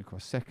primary, even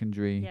across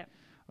secondary,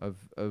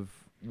 of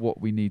what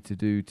we need to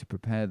do to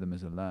prepare them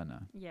as a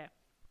learner. Yeah.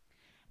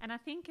 And I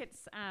think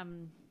it's,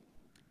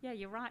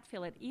 you're right,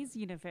 Phil, it is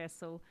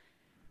universal.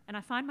 And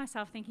I find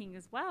myself thinking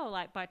as well,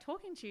 like by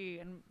talking to you,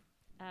 and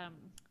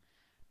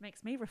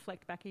makes me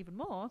reflect back even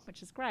more,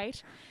 which is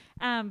great.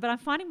 But I'm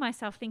finding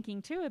myself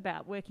thinking too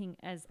about working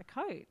as a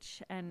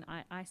coach, and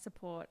I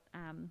support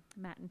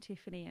Matt and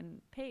Tiffany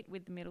and Pete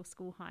with the middle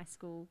school, high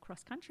school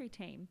cross-country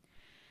team.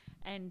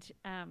 And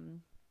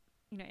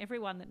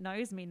everyone that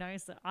knows me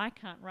knows that I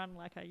can't run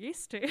like I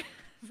used to,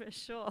 for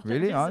sure.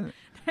 Really?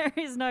 There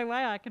is no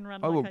way I can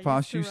run I like I walk used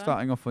past to you run.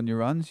 starting off on your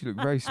runs. You look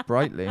very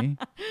sprightly.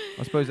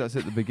 I suppose that's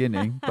at the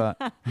beginning, but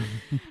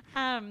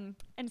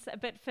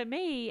but for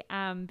me,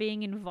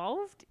 being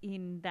involved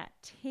in that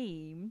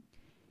team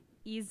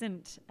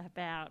isn't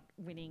about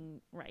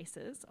winning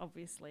races.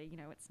 Obviously,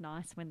 it's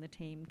nice when the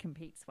team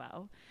competes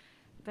well.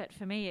 But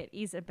for me, it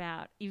is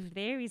about if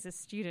there is a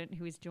student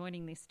who is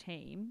joining this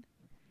team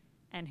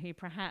and who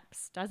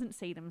perhaps doesn't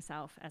see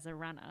themselves as a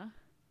runner,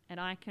 and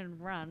I can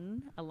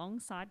run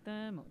alongside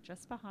them or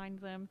just behind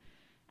them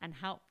and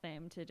help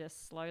them to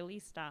just slowly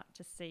start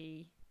to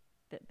see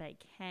that they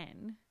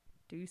can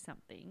do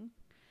something.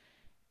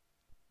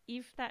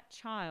 If that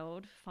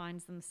child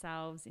finds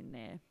themselves in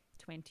their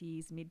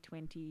 20s,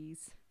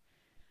 mid-20s,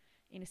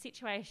 in a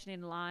situation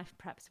in life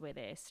perhaps where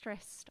they're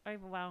stressed,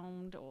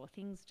 overwhelmed, or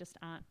things just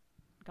aren't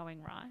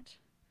going right,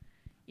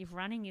 if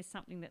running is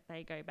something that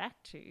they go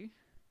back to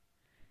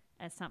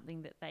as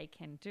something that they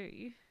can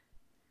do,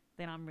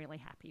 then I'm really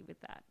happy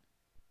with that.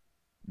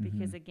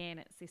 Because again,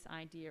 it's this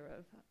idea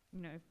of,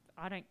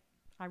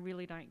 I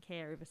really don't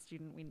care if a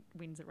student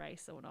wins a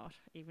race or not,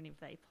 even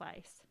if they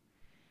place.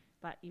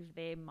 But if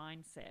their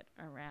mindset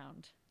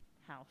around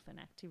health and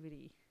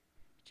activity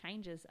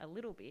changes a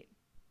little bit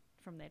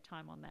from their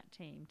time on that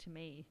team, to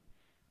me,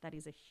 that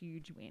is a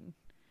huge win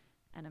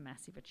and a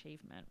massive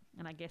achievement.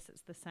 And I guess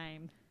it's the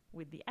same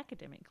with the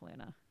academic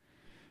learner.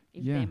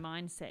 If their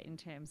mindset in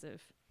terms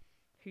of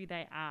who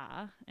they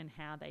are and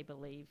how they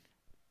believe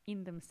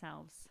in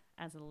themselves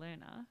as a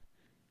learner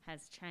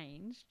has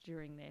changed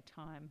during their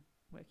time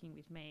working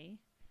with me,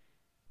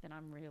 then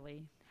I'm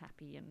really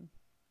happy and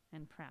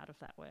proud of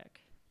that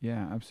work.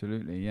 Yeah,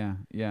 absolutely. Yeah.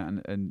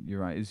 And you're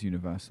right, it is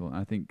universal. And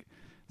I think,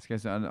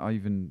 I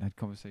even had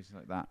conversations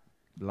like that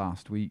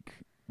last week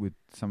with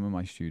some of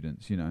my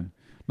students,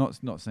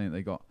 not saying that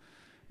they got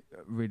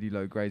really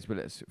low grades, but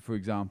let's, for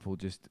example,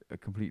 just a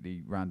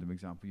completely random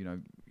example,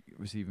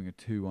 receiving a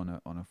 2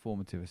 on a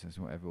formative assessment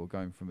or whatever, or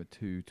going from a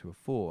 2 to a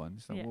 4. And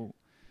it's like, well,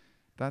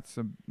 that's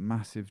a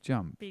massive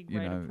jump. Big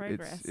rate of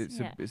progress.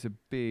 It's a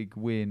big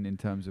win in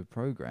terms of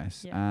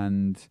progress.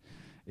 And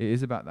it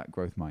is about that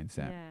growth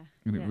mindset.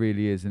 And it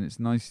really is. And it's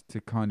nice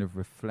to kind of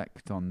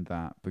reflect on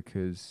that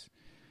because,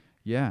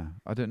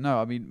 I don't know.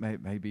 I mean,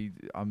 maybe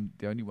I'm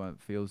the only one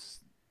that feels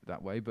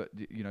that way, but,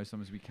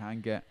 sometimes we can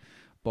get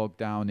bogged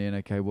down in,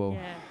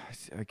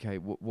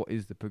 what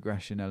is the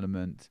progression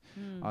element?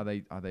 Are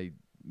they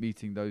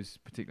meeting those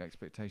particular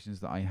expectations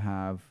that I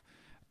have?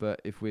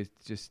 But if we're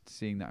just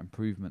seeing that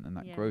improvement and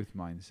that growth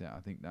mindset,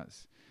 I think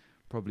that's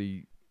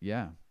probably,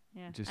 just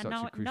and such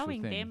a crucial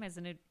knowing thing. them as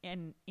an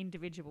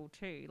individual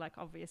too. Like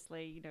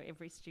obviously,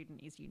 every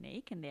student is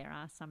unique, and there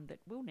are some that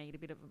will need a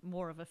bit of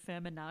more of a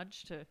firmer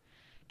nudge to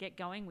get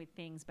going with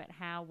things. But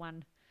how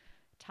one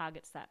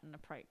targets that and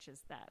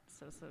approaches that,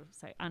 so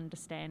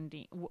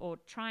understanding or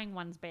trying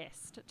one's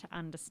best to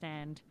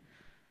understand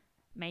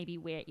maybe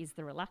where is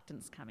the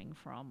reluctance coming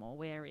from, or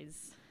where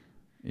is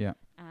the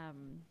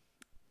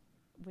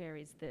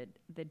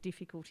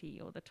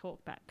difficulty or the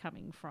talk back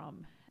coming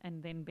from,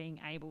 and then being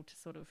able to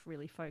sort of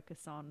really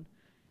focus on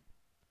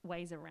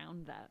ways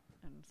around that,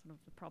 and sort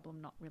of the problem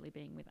not really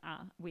being with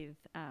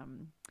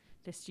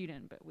the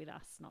student, but with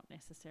us not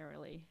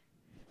necessarily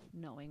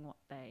knowing what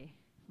they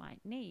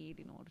might need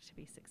in order to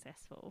be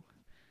successful.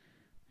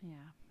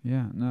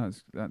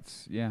 It's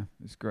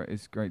great.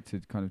 It's great to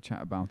kind of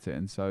chat about it.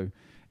 And so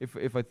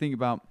if I think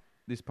about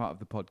this part of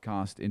the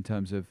podcast in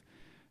terms of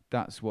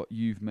that's what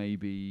you've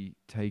maybe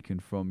taken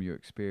from your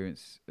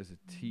experience as a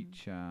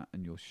teacher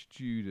and your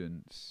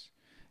students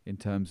in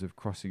terms of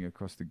crossing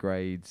across the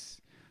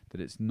grades,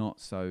 that it's not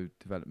so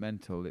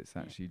developmental, it's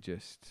actually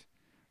just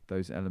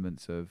those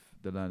elements of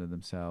the learner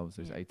themselves,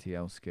 those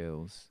ATL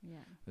skills.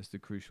 That's the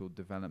crucial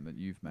development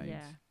you've made.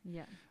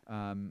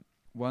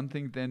 One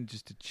thing then,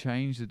 just to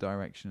change the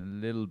direction a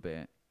little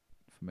bit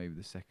for maybe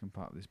the second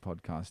part of this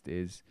podcast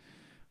is,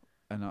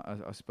 and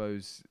I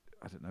suppose,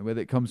 I don't know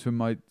whether it comes from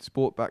my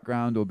sport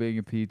background or being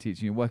a PE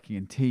teacher, you're working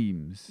in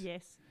teams.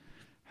 Yes.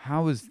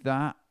 How has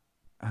that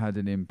had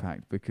an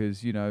impact?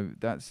 Because,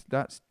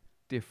 that's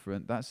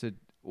different. That's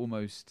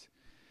almost,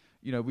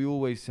 we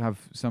always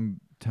have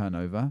some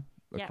turnover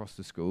across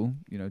the school.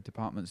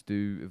 Departments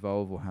do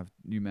evolve or have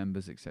new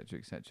members, etc.,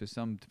 etc.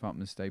 Some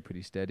departments stay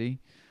pretty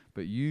steady,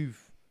 but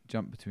you've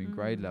jumped between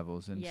grade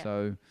levels. And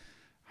so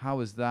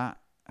how has that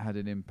had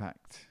an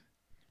impact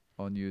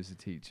on you as a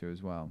teacher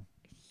as well?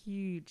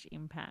 Huge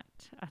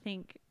impact. I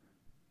think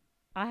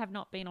I have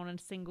not been on a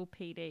single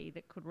PD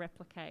that could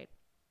replicate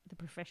the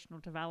professional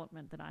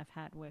development that I've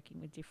had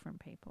working with different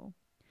people.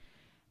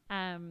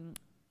 In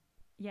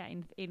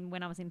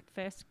when I was in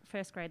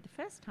first grade the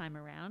first time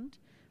around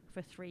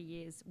for 3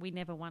 years, we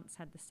never once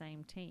had the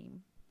same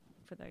team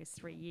for those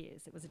 3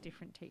 years. It was a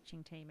different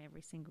teaching team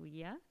every single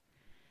year.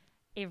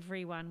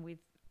 Everyone with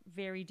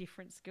very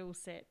different skill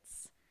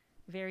sets,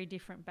 very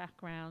different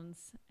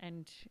backgrounds,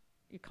 and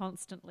you're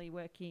constantly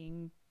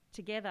working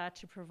together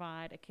to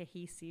provide a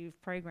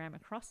cohesive program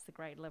across the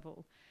grade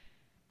level.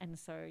 And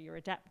so you're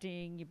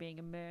adapting, you're being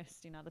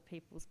immersed in other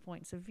people's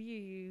points of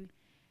view.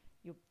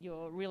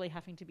 You're really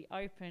having to be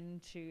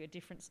open to a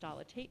different style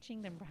of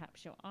teaching than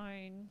perhaps your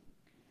own.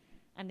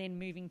 And then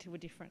moving to a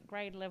different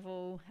grade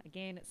level,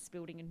 again, it's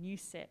building a new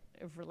set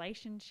of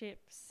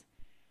relationships.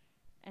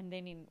 And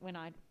then when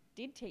I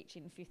did teach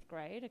in 5th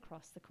grade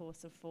across the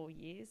course of 4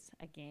 years,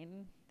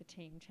 again, the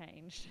team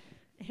changed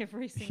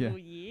every single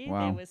year.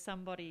 Wow. There was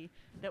somebody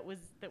that was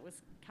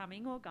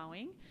coming or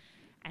going.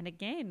 And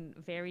again,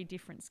 very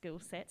different skill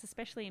sets,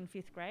 especially in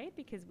 5th grade,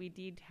 because we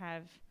did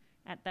have,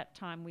 at that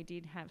time, we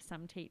did have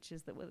some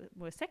teachers that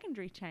were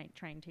secondary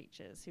trained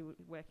teachers who were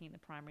working in the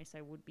primary,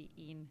 so would be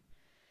in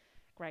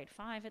grade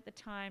 5 at the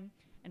time.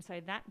 And so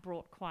that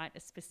brought quite a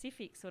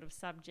specific sort of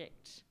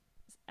subject,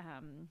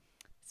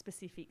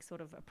 specific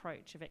sort of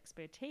approach of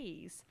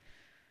expertise.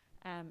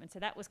 And so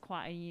that was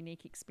quite a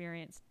unique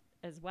experience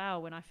as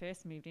well when I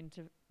first moved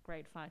into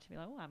grade 5 to be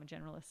like, oh, I'm a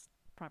generalist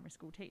primary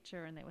school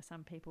teacher, and there were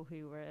some people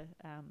who were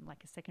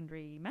like a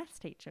secondary maths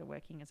teacher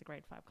working as a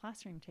grade 5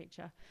 classroom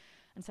teacher.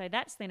 And so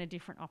that's then a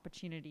different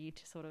opportunity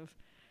to sort of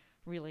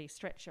really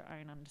stretch your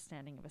own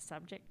understanding of a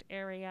subject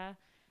area.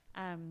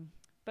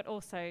 But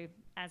also,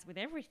 as with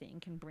everything,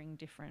 can bring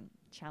different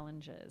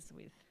challenges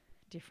with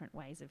different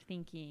ways of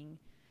thinking.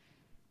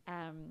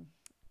 And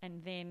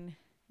then,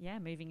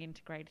 moving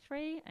into grade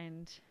 3,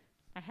 and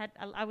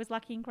I was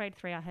lucky in grade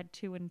 3. I had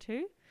 2 and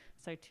 2,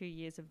 so 2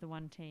 years of the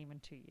one team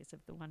and 2 years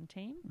of the one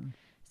team.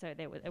 So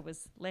it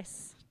was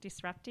less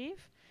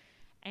disruptive.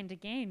 And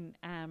again,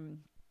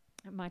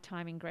 my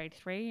time in grade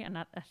 3,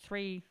 and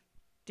 3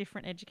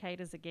 different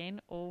educators again,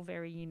 all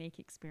very unique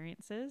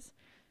experiences.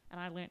 And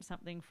I learnt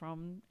something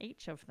from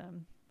each of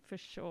them, for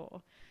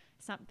sure.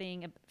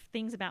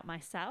 Things about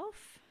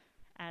myself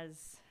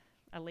as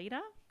a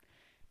leader,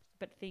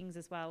 but things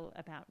as well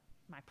about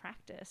my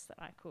practice that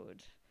I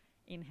could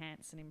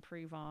enhance and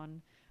improve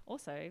on.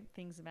 Also,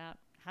 things about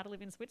how to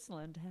live in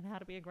Switzerland and how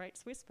to be a great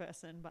Swiss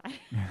person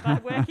by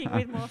working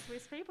with more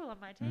Swiss people on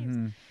my teams.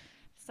 Mm-hmm.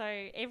 So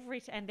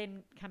and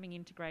then coming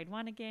into grade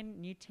 1 again,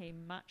 new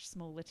team, much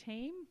smaller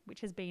team, which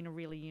has been a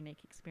really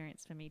unique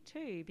experience for me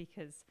too,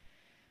 because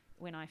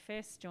when I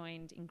first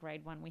joined in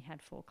grade 1, we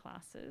had 4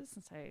 classes,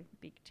 so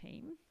big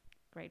team.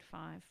 Grade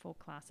 5, 4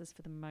 classes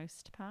for the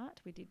most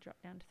part. We did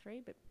drop down to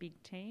 3, but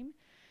big team.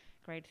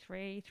 Grade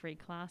 3, 3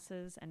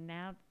 classes, and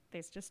now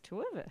there's just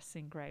 2 of us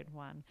in grade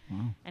 1.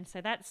 Wow. And so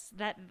that's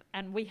that.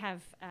 And we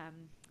have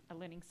a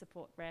learning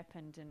support rep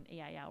and an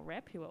EAL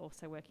rep who are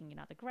also working in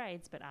other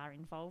grades but are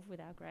involved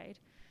with our grade.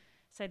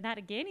 So that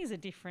again is a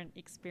different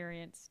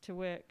experience to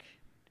work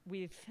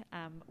with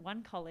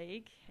one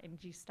colleague, and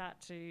you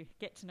start to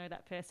get to know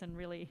that person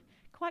really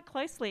quite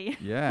closely.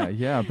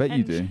 Yeah, I bet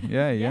you do.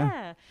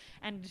 Yeah.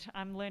 And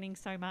I'm learning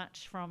so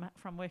much from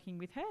working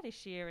with her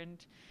this year,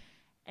 and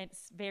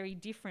it's very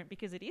different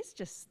because it is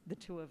just the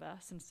 2 of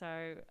us. And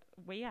so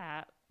we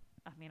are,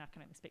 I mean, I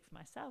can only speak for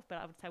myself, but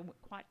I would say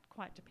we're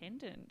quite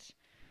dependent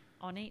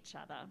on each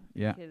other.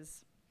 Yeah.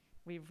 Because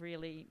we've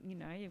really,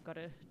 you've got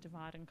to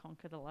divide and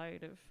conquer the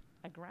load of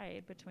a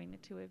grade between the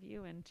 2 of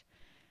you. And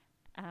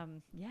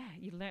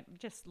you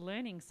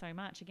learning so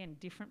much. Again,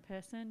 different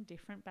person,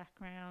 different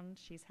background.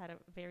 She's had a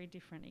very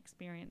different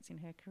experience in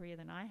her career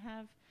than I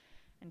have,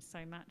 and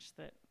so much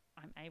that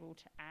I'm able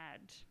to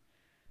add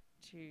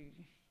to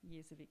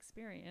years of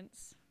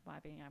experience by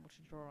being able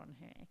to draw on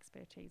her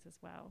expertise as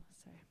well.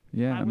 So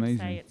I would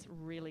say it's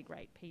really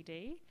great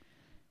PD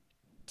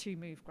to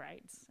move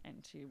grades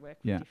and to work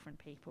with different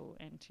people,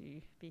 and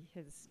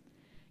because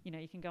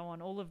you can go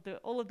on all of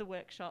the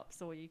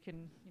workshops, or you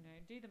can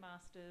do the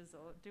masters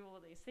or do all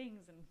of these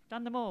things and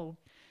done them all.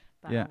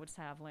 But I would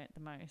say I've learnt the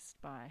most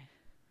by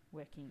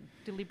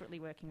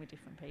deliberately working with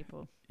different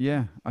people.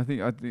 Yeah, I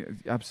think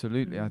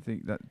absolutely. I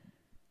think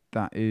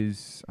that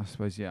is, I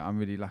suppose, I'm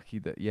really lucky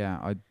that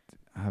I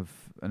have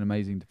an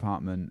amazing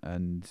department,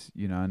 and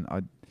and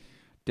I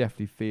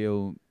definitely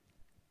feel,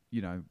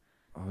 I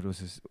would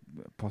also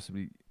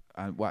possibly,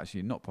 well,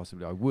 actually not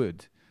possibly, I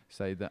would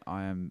say that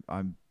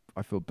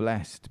I feel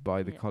blessed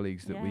by the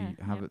colleagues that we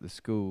have at the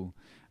school,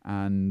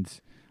 and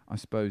I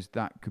suppose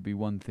that could be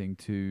one thing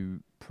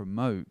to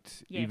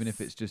promote, even if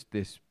it's just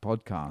this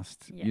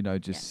podcast,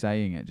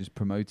 saying it, just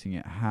promoting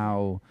it,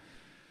 how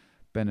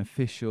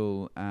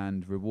beneficial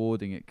and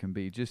rewarding it can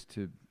be, just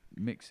to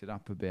mix it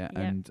up a bit.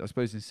 And I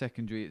suppose in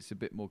secondary it's a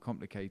bit more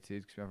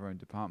complicated because we have our own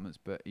departments,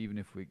 but even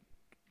if we're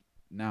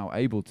now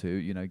able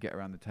to get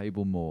around the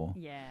table more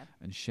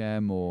and share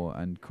more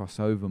and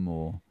cross over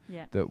more,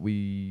 that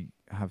we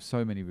have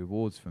so many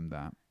rewards from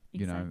that.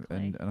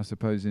 And I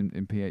suppose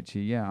in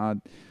PHE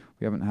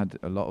we haven't had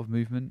a lot of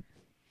movement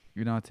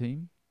in our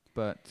team,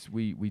 but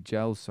we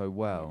gel so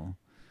well.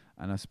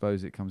 And I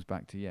suppose it comes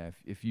back to,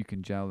 if you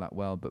can gel that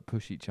well but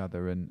push each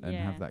other and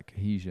have that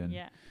cohesion,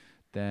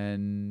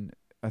 then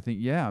I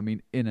think, I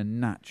mean, in a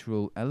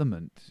natural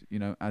element,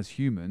 as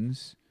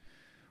humans,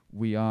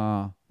 we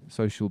are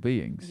social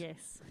beings.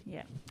 Yes,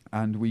 yeah.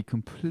 And we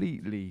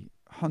completely,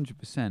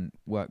 100%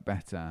 work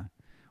better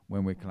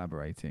when we're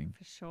collaborating.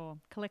 For sure.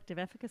 Collective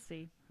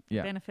efficacy.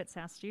 Yeah. It benefits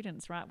our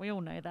students, right? We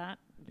all know that.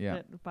 Yeah.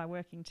 That by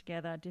working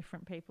together,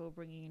 different people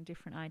bringing in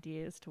different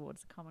ideas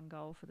towards a common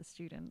goal for the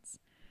students,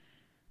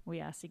 we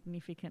are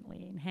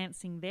significantly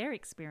enhancing their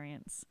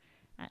experience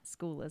at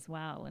school as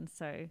well. And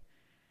so,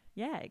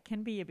 yeah, it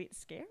can be a bit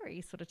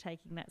scary sort of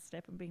taking that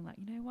step and being like,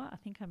 you know what, I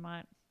think I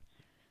might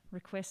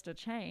request a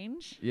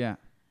change. Yeah.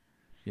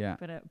 Yeah.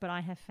 But I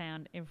have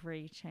found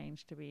every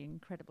change to be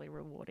incredibly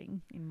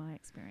rewarding in my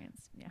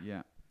experience. Yeah.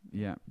 Yeah.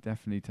 Yeah,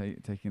 definitely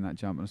taking that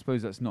jump. And I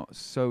suppose that's not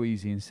so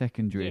easy in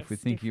secondary if we're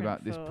thinking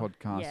about this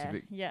podcast,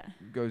 if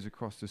it goes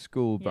across the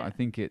school. But I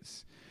think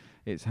it's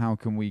how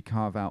can we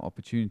carve out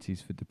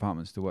opportunities for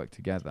departments to work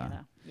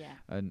together.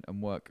 And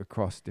work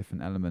across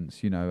different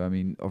elements. You know, I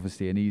mean,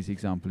 obviously an easy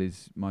example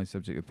is my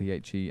subject of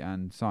PHE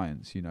and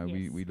science. You know,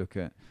 we look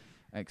at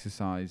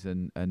exercise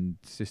and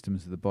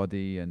systems of the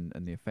body and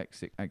the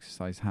effects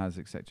exercise has,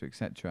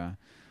 etc.,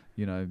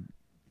 you know,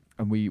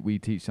 and we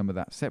teach some of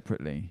that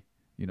separately.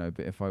 You know,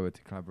 but if I were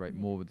to collaborate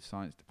more with the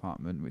science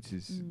department, which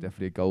is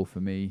definitely a goal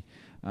for me,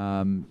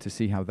 to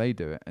see how they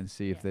do it and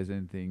see if there's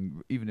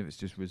anything, even if it's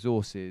just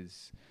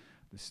resources,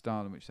 the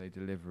style in which they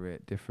deliver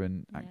it,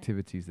 different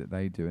activities that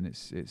they do, and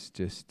it's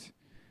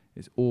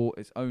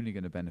only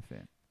going to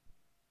benefit.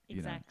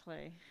 Exactly,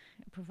 you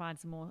know? It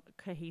provides a more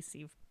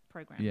cohesive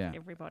program for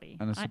everybody.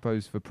 And I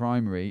suppose for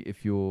primary,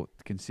 if you're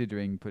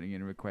considering putting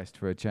in a request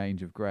for a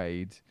change of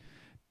grade,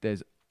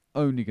 there's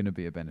only going to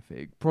be a benefit.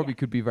 It probably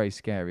could be very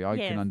scary. I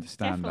can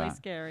understand definitely that.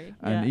 Scary.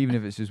 And even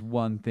if it's just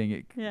one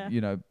thing, you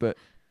know, but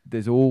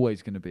there's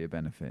always going to be a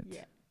benefit.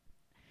 Yeah.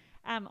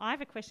 I have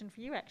a question for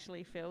you,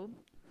 actually, Phil.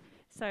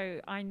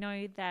 So I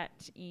know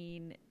that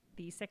in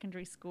the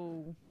secondary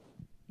school,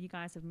 you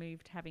guys have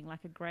moved to having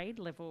like a grade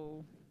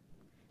level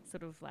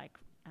sort of like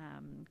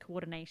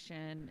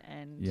coordination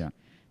and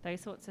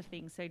those sorts of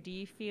things. So do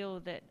you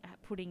feel that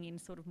putting in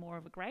sort of more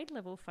of a grade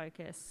level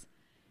focus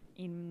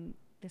in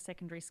the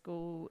secondary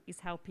school is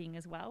helping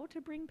as well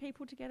to bring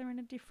people together in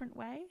a different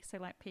way? So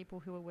like people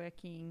who are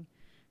working,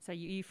 so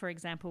you for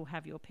example,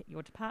 have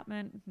your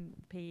department,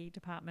 PE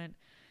department,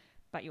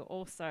 but you're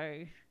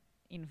also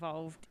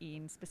involved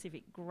in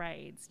specific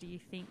grades. Do you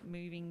think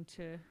moving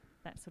to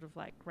that sort of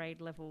like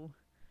grade level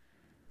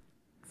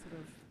sort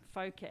of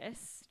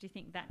focus, do you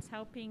think that's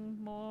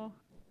helping more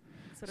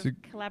sort of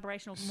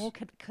collaboration or more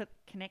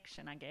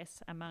connection, I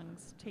guess,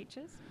 amongst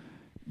teachers?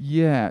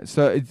 Yeah,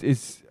 so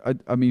it's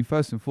I mean,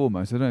 first and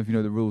foremost, I don't know if you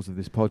know the rules of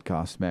this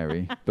podcast,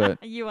 Mary,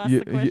 but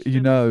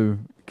you know,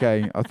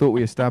 okay, I thought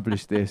we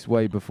established this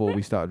way before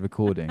we started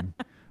recording,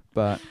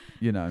 but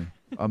you know,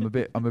 I'm a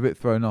bit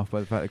thrown off by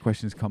the fact that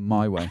questions come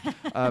my way.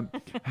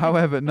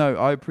 However, no,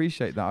 I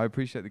appreciate that. I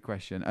appreciate the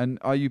question. And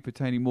are you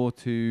pertaining more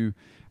to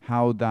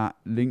how that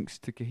links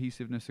to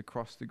cohesiveness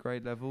across the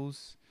grade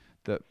levels?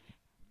 That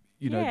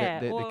you know,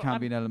 there can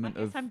be an element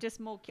of. I'm just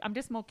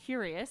more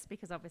curious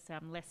because obviously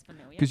I'm less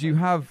familiar. Because you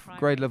have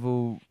grade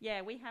level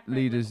we have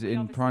leaders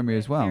in primary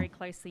as well. Very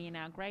closely in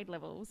our grade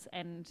levels,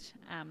 and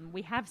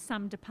we have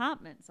some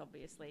departments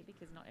obviously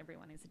because not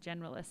everyone is a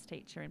generalist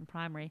teacher in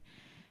primary.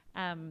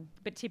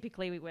 But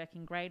typically we work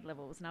in grade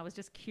levels, and I was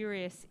just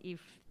curious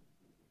if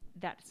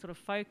that sort of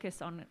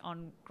focus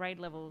on grade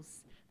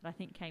levels that I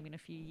think came in a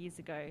few years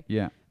ago,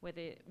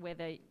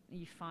 whether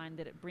you find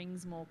that it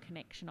brings more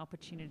connection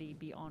opportunity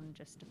beyond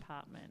just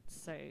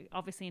departments. So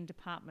obviously in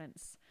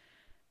departments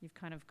you've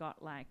kind of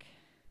got like,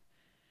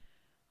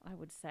 I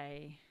would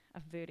say, a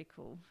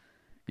vertical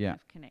kind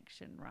of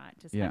connection, right?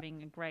 Just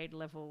having a grade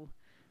level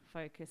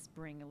focus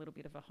bring a little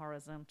bit of a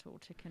horizontal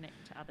to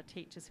connect to other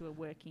teachers who are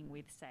working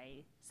with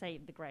say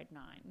the grade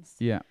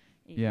 9s.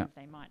 Even if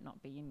they might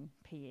not be in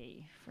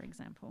PE, for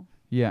example.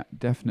 Yeah,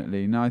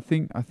 definitely. No, I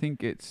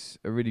think it's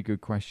a really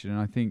good question, and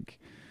I think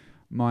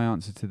my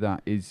answer to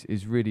that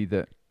is really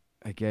that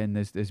again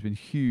there's been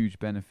huge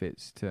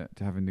benefits to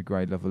having the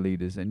grade level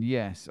leaders, and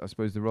yes, I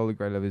suppose the role of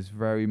grade level is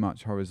very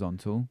much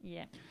horizontal.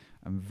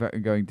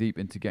 And going deep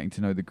into getting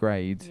to know the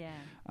grade.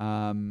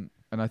 And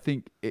I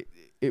think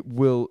it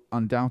will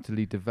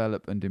undoubtedly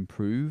develop and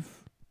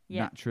improve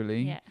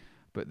naturally.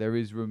 But there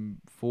is room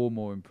for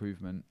more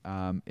improvement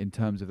in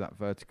terms of that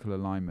vertical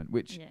alignment,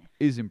 which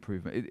is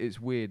improvement.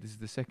 It's weird. This is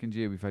the second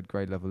year we've had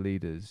grade level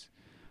leaders,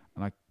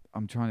 and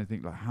I'm trying to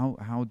think like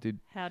how did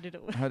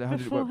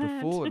it work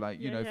before? Like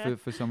you know,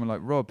 for someone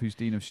like Rob, who's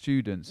Dean of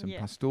Students and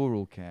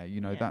Pastoral Care,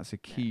 you know, that's a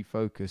key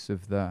focus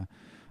of the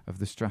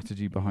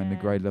strategy behind the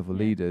grade level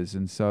leaders,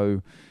 and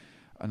so.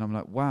 And I'm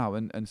like, wow.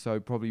 And so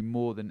probably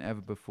more than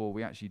ever before,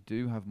 we actually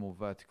do have more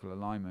vertical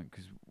alignment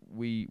because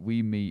we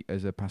meet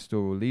as a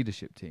pastoral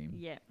leadership team.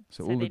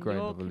 So all the grade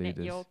level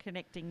leaders. You're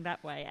connecting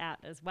that way out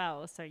as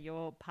well. So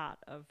you're part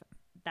of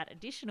that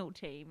additional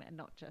team and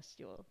not just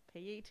your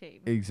PE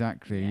team.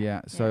 Exactly,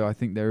 So I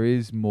think there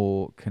is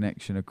more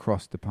connection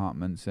across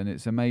departments. And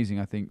it's amazing.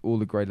 I think all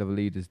the grade level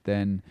leaders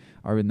then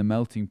are in the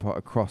melting pot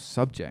across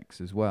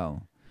subjects as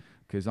well.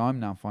 Because I'm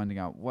now finding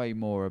out way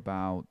more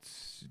about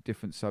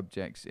different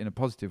subjects in a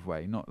positive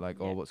way, not like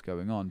what's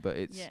going on, but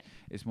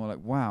it's more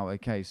like, wow,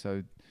 okay,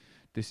 so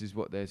this is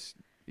what there's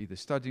either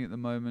studying at the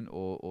moment,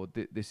 or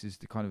this is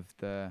the kind of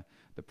the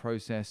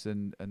process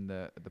and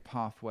the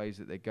pathways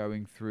that they're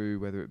going through,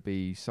 whether it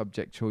be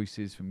subject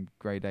choices from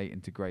grade 8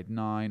 into grade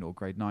 9 or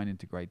grade 9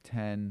 into grade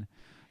 10,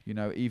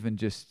 even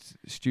just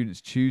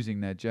students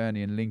choosing their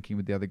journey and linking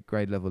with the other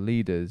grade level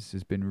leaders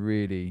has been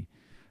really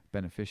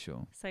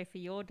beneficial. So for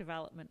your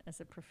development as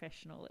a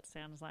professional, it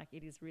sounds like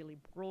it is really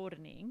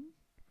broadening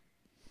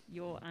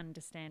your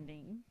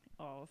understanding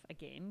of,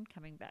 again,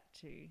 coming back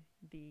to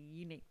the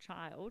unique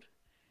child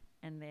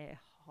and their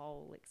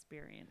whole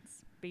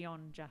experience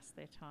beyond just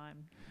their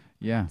time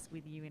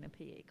with you in a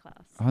PE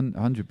class.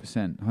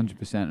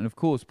 100%. And of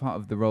course, part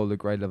of the role of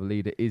grade level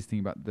leader is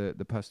thinking about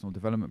the personal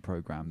development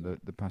program,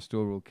 the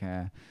pastoral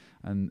care,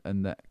 and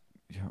the,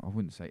 I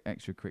wouldn't say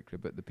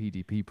extracurricular, but the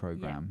PDP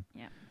program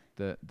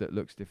that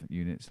looks different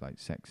units like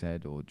sex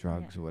ed or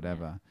drugs or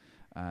whatever,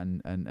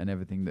 and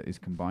everything that is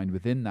combined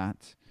within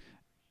that.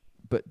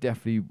 But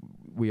definitely,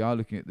 we are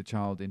looking at the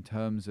child in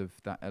terms of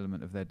that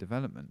element of their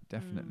development,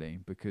 definitely,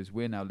 because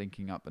we're now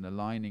linking up and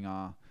aligning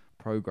our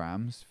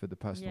programs for the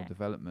personal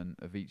development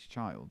of each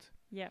child.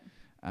 Yeah.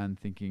 And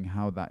thinking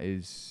how that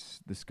is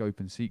the scope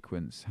and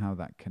sequence, how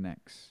that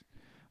connects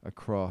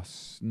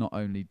across not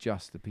only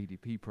just the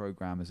PDP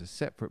program as a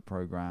separate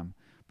program,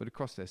 but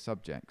across their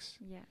subjects.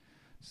 Yeah.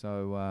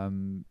 So,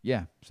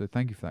 so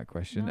thank you for that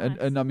question. Nice.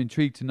 And I'm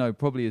intrigued to know,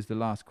 probably as the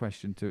last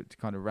question to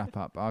kind of wrap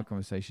up our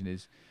conversation,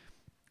 is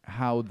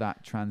how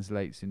that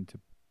translates into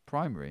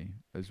primary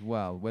as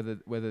well,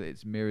 whether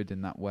it's mirrored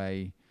in that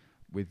way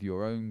with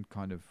your own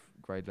kind of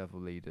grade level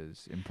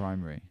leaders in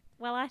primary.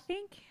 Well, I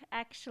think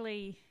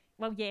actually,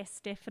 yes,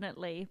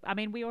 definitely. I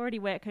mean, we already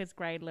work as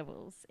grade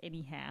levels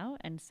anyhow,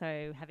 and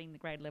so having the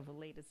grade level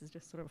leaders has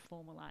just sort of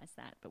formalised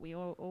that. But we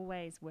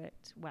always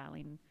worked well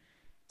in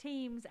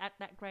teams at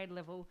that grade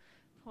level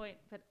point.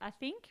 But I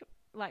think,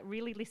 like,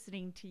 really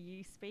listening to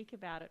you speak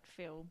about it,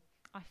 Phil,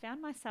 I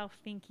found myself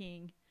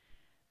thinking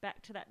back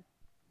to that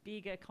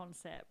bigger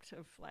concept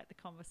of like the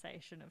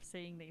conversation of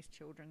seeing these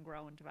children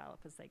grow and develop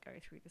as they go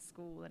through the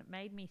school. And it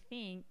made me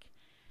think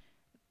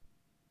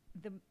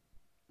the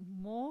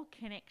more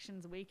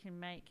connections we can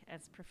make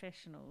as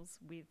professionals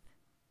with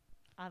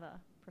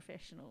other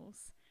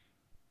professionals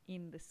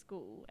in the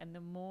school, and the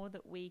more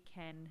that we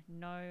can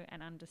know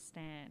and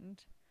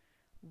understand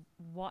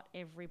what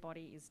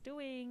everybody is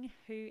doing,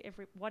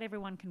 what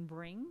everyone can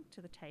bring to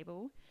the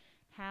table,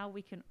 how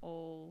we can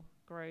all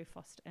grow,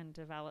 foster and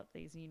develop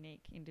these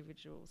unique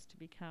individuals to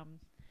become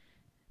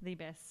the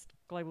best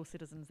global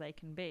citizens they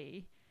can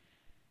be.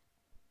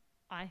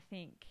 I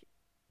think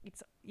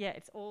it's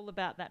all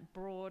about that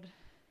broad,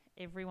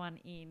 everyone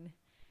in,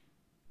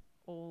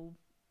 all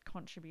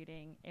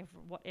contributing,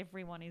 what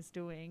everyone is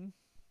doing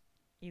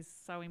is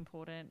so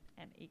important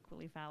and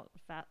equally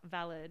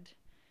valid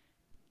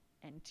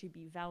and to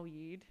be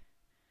valued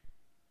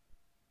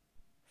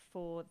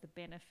for the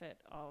benefit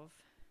of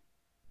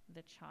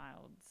the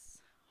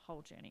child's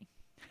whole journey.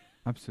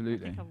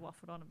 Absolutely. I think I've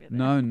waffled on a bit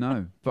there.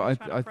 No, but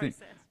I think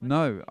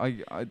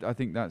I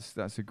think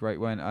that's a great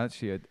way, and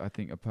actually I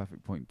think a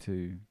perfect point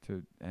to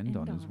end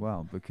on as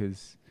well,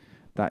 because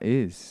that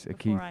is a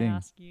key thing. Before I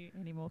ask you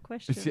any more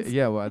questions.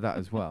 Yeah, well, that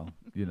as well.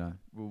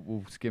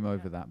 We'll skim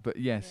over that. But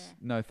yes,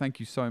 no, thank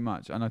you so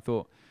much. And I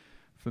thought,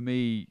 for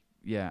me,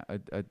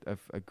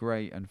 a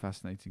great and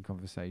fascinating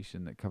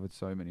conversation that covered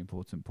so many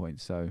important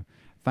points. So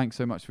thanks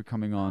so much for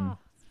coming on.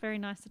 It's very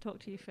nice to talk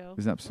to you, Phil. It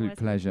was an absolute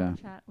pleasure.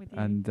 Chat with you.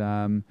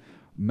 And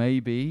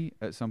maybe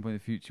at some point in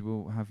the future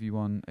we'll have you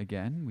on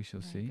again. We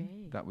shall see.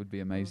 That would be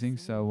amazing.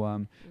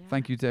 So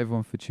thank you to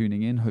everyone for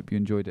tuning in. Hope you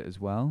enjoyed it as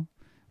well.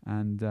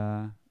 And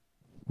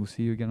we'll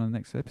see you again on the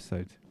next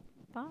episode.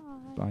 Bye.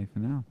 Bye for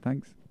now.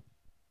 Thanks.